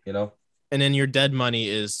it, And then your dead money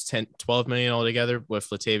is 12 million altogether with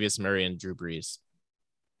Latavius Murray and Drew Brees.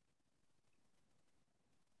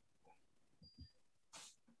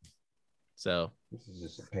 So this is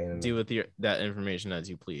just a pain. Do with that information as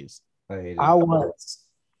you please. I hate it. I want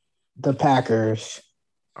the Packers.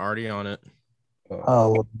 Already on it.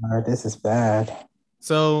 Oh, Lord, this is bad.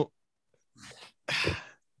 So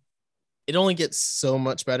it only gets so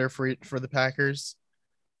much better for the Packers.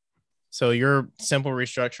 So your simple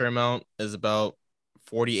restructure amount is about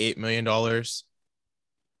 $48 million,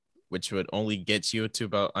 which would only get you to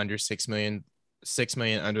about under $6 million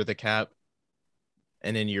under the cap.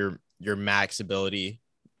 And then your max ability,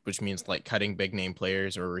 which means like cutting big name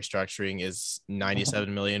players or restructuring, is $97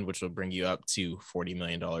 million, which will bring you up to $40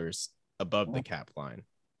 million above the cap line.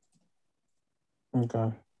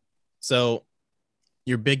 Okay. So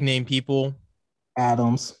your big name people,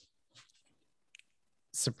 Adams.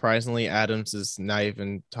 Surprisingly, Adams is not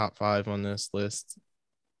even top 5 on this list.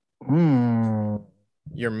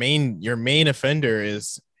 Your main offender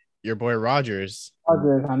is your boy Rodgers.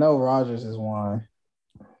 I know Rodgers is one.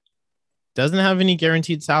 Doesn't have any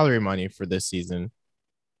guaranteed salary money for this season,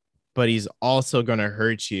 but he's also going to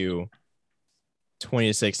hurt you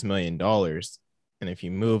 $26 million. And if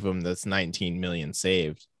you move him, that's $19 million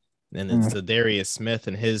saved. And it's the Darius Smith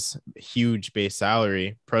and his huge base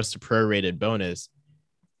salary plus the prorated bonus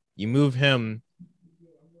You move him,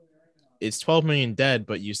 it's 12 million dead,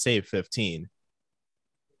 but you save 15.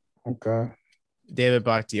 Okay. David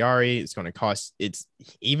Bakhtiari, it's going to cost. It's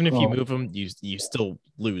even if you move him, you still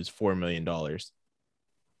lose $4 million.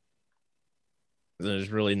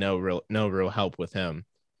 There's really no real help with him.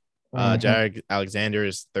 Jared Alexander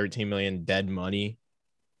is 13 million dead money.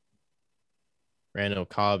 Randall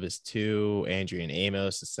Cobb is 2. Adrian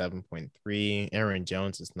Amos is 7.3. Aaron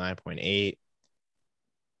Jones is 9.8.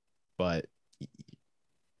 But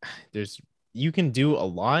you can do a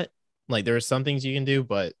lot. Like there are some things you can do,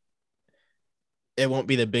 but it won't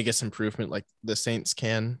be the biggest improvement like the Saints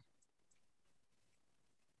can.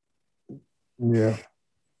 Yeah.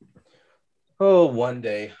 Oh, one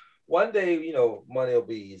day, money will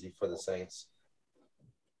be easy for the Saints.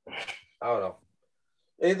 I don't know.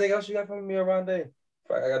 Anything else you got from me around day?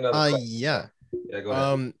 I got another question. Yeah. Yeah, go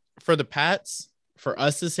ahead. For the Pats, for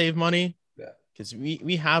us to save money, because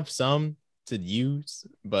we have some to use,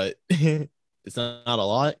 but it's not a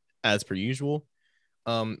lot as per usual.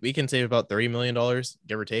 We can save about $30 million,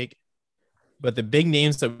 give or take. But the big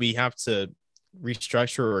names that we have to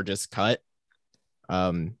restructure or just cut,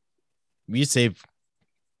 we save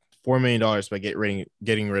 $4 million by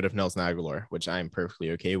getting rid of Nelson Aguilar, which I'm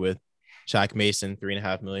perfectly okay with. Shaq Mason,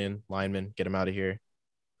 $3.5 million lineman, get him out of here.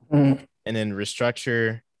 And then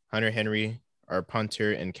restructure Hunter Henry, our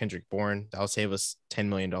punter, and Kendrick Bourne. That'll save us $10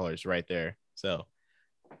 million right there. So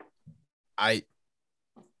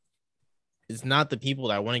it's not the people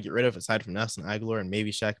that I want to get rid of aside from Nelson Aguilar and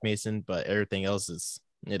maybe Shaq Mason, but everything else is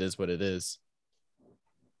what it is.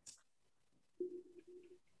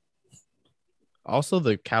 Also,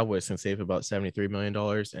 the Cowboys can save about $73 million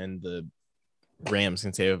and the Rams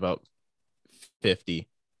can save about 50.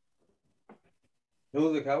 Who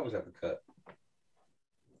do the Cowboys have to cut?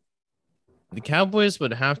 The Cowboys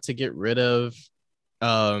would have to get rid of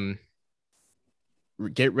or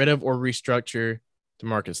restructure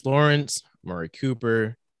DeMarcus Lawrence, Amari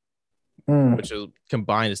Cooper, which will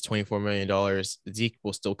combine is $24 million. Zeke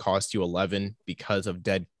will still cost you 11 because of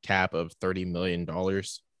dead cap of $30 million.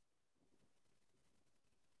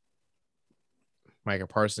 Micah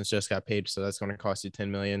Parsons just got paid, so that's going to cost you $10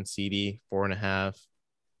 million. CD $4.5.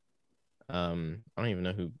 I don't even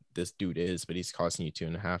know who this dude is, but he's costing you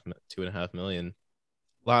 $2.5 million.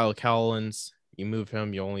 Lyle Collins, you move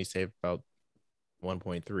him, you only save about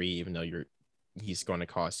 1.3, even though he's going to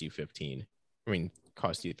cost you 15. I mean,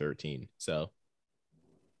 cost you 13. So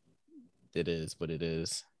it is what it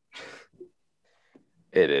is.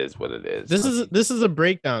 It is what it is. This is a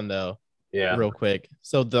breakdown though. Yeah. Real quick.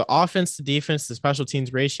 So the offense to defense to special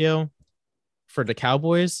teams ratio for the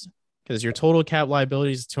Cowboys, because your total cap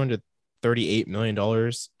liability is $238 million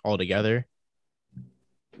altogether.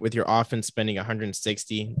 With your offense spending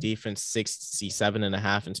 160, defense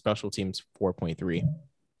 67.5, and special teams 4.3.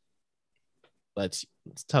 That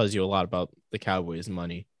tells you a lot about the Cowboys'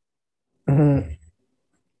 money.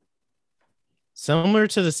 Similar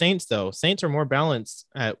to the Saints, though. Saints are more balanced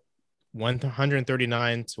at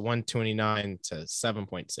 139 to 129 to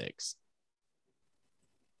 7.6.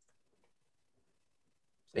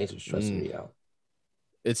 Saints are stressing me out.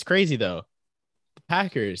 It's crazy, though. The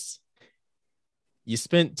Packers, you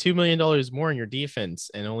spent $2 million more on your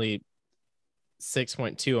defense and only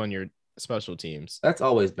 6.2 on your special teams. That's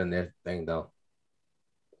always been their thing, though.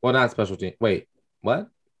 Well, not special team. Wait, what?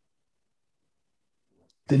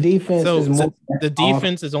 The defense is more. The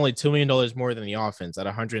defense is only $2 million more than the offense at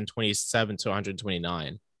 127 to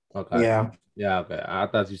 129. Okay. Yeah. Yeah. Okay. I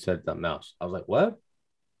thought you said something else. I was like, what?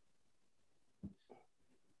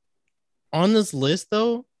 On this list,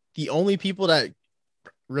 though, the only people that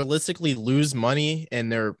realistically lose money in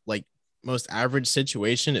their like most average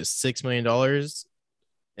situation is $6 million.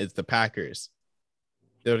 It's the Packers.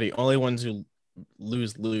 They're the only ones who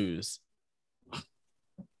lose.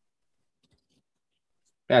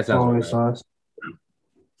 That's always us.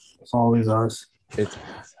 It's always us. It's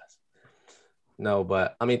no,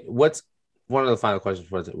 but I mean, what's one of the final questions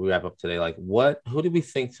for us that we wrap up today? Like, who do we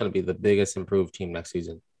think is going to be the biggest improved team next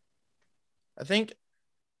season? I think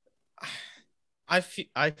I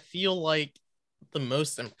feel like the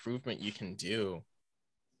most improvement you can do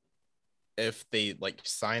if they like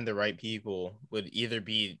sign the right people would either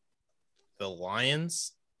be the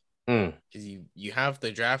Lions, because you have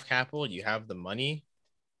the draft capital, you have the money,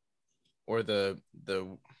 or the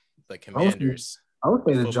Commanders. I would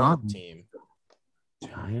say the Giants team.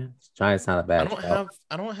 Giants not a bad.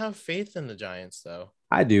 I don't have faith in the Giants though.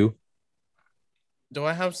 I do. Do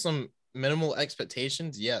I have some minimal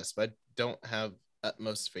expectations? Yes, but I don't have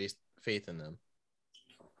utmost faith in them.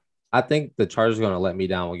 I think the Chargers are going to let me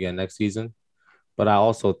down again next season. But I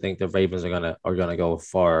also think the Ravens are gonna go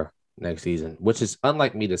far next season, which is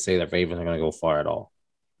unlike me to say that Ravens are gonna go far at all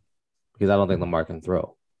because I don't think Lamar can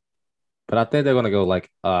throw. But I think they're gonna go like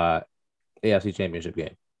AFC Championship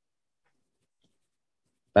game.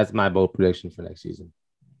 That's my bold prediction for next season.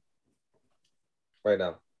 Right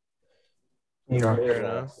now. Yeah. Fair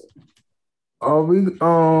enough. Are we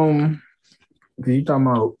Cause you talking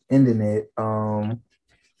about ending it. Are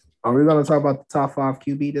we gonna talk about the top 5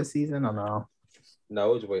 QB this season or no? No,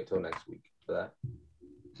 we'll just wait till next week for that.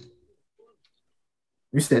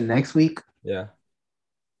 You said next week? Yeah.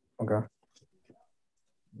 Okay.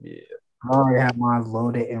 Yeah. I already have mine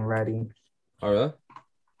loaded and ready. All right.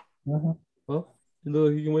 Mm-hmm. Well,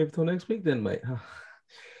 you can wait until next week then, mate.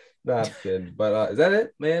 No, I'm kidding. But is that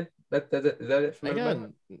it, man? That's it. Is that it from I got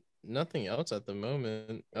everybody? nothing else at the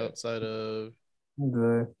moment outside of. I'm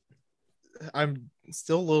good. I'm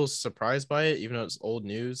still a little surprised by it, even though it's old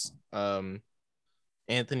news.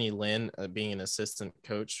 Anthony Lynn being an assistant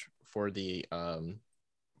coach for the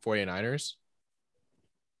 49ers.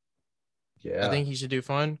 Yeah. I think he should do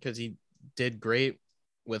fine because he did great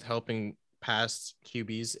with helping past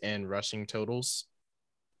QBs and rushing totals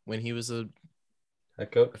when he was a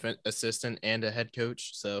head coach. assistant and a head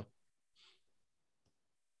coach. So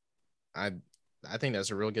I think that's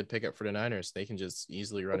a real good pickup for the Niners. They can just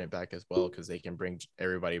easily run it back as well because they can bring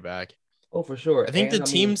everybody back. Oh, for sure. I think the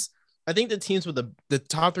teams with the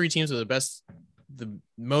top 3 teams with the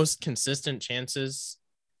most consistent chances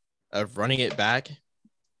of running it back,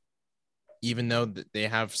 even though they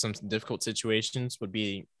have some difficult situations, would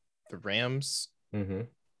be the Rams, mm-hmm.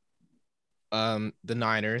 The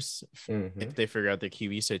Niners, Mm-hmm. if they figure out their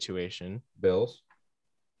QB situation. Bills.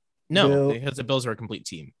 No, because the Bills are a complete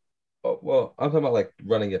team. Oh, well, I'm talking about like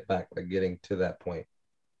running it back, like getting to that point.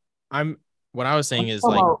 What I was saying is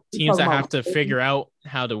like teams that have to figure out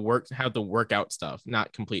how to work out stuff,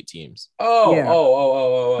 not complete teams. Oh.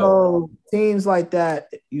 So teams like that,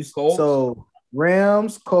 Colts? So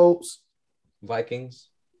Rams, Colts, Vikings,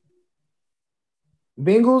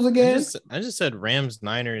 Bengals again. I just said Rams,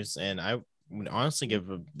 Niners, and I would honestly give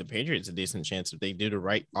the Patriots a decent chance if they do the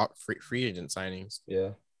right free agent signings. Yeah.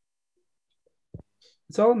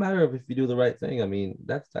 It's all a matter of if you do the right thing. I mean,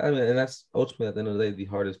 that's ultimately at the end of the day the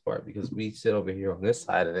hardest part because we sit over here on this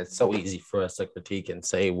side and it's so easy for us to critique and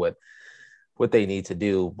say what they need to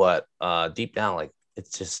do, but deep down, like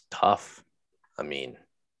it's just tough. I mean,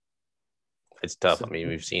 it's tough. I mean,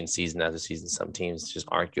 we've seen season after season, some teams just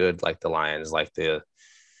aren't good, like the Lions, like the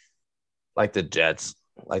Jets,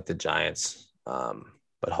 like the Giants.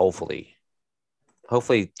 But hopefully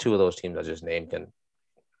 2 of those teams I just named can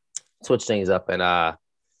switch things up and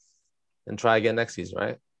try again next season,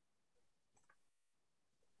 right?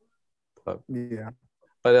 But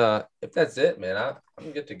if that's it, man,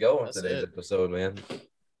 I'm good to go on today's episode, man.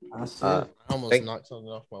 I almost knocked something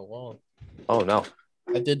off my wall. Oh no,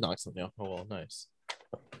 I did knock something off my wall. Nice,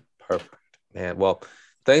 perfect, man. Well,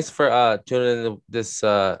 thanks for tuning in this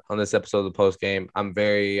on this episode of the post game. I'm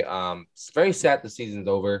very sad the season's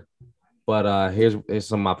over, but here's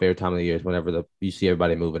some of my favorite time of the year is whenever you see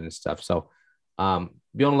everybody moving and stuff. So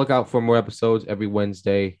be on the lookout for more episodes every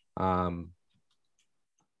Wednesday. Yeah,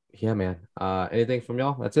 man. Anything from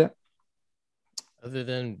y'all? That's it. Other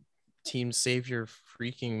than teams save your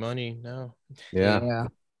freaking money, no. Yeah.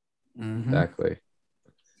 Mm-hmm. Exactly.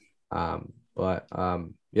 But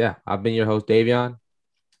yeah, I've been your host, Davion.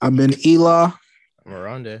 I've been Ela. I'm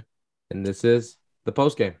Aronde. And this is the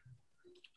post game.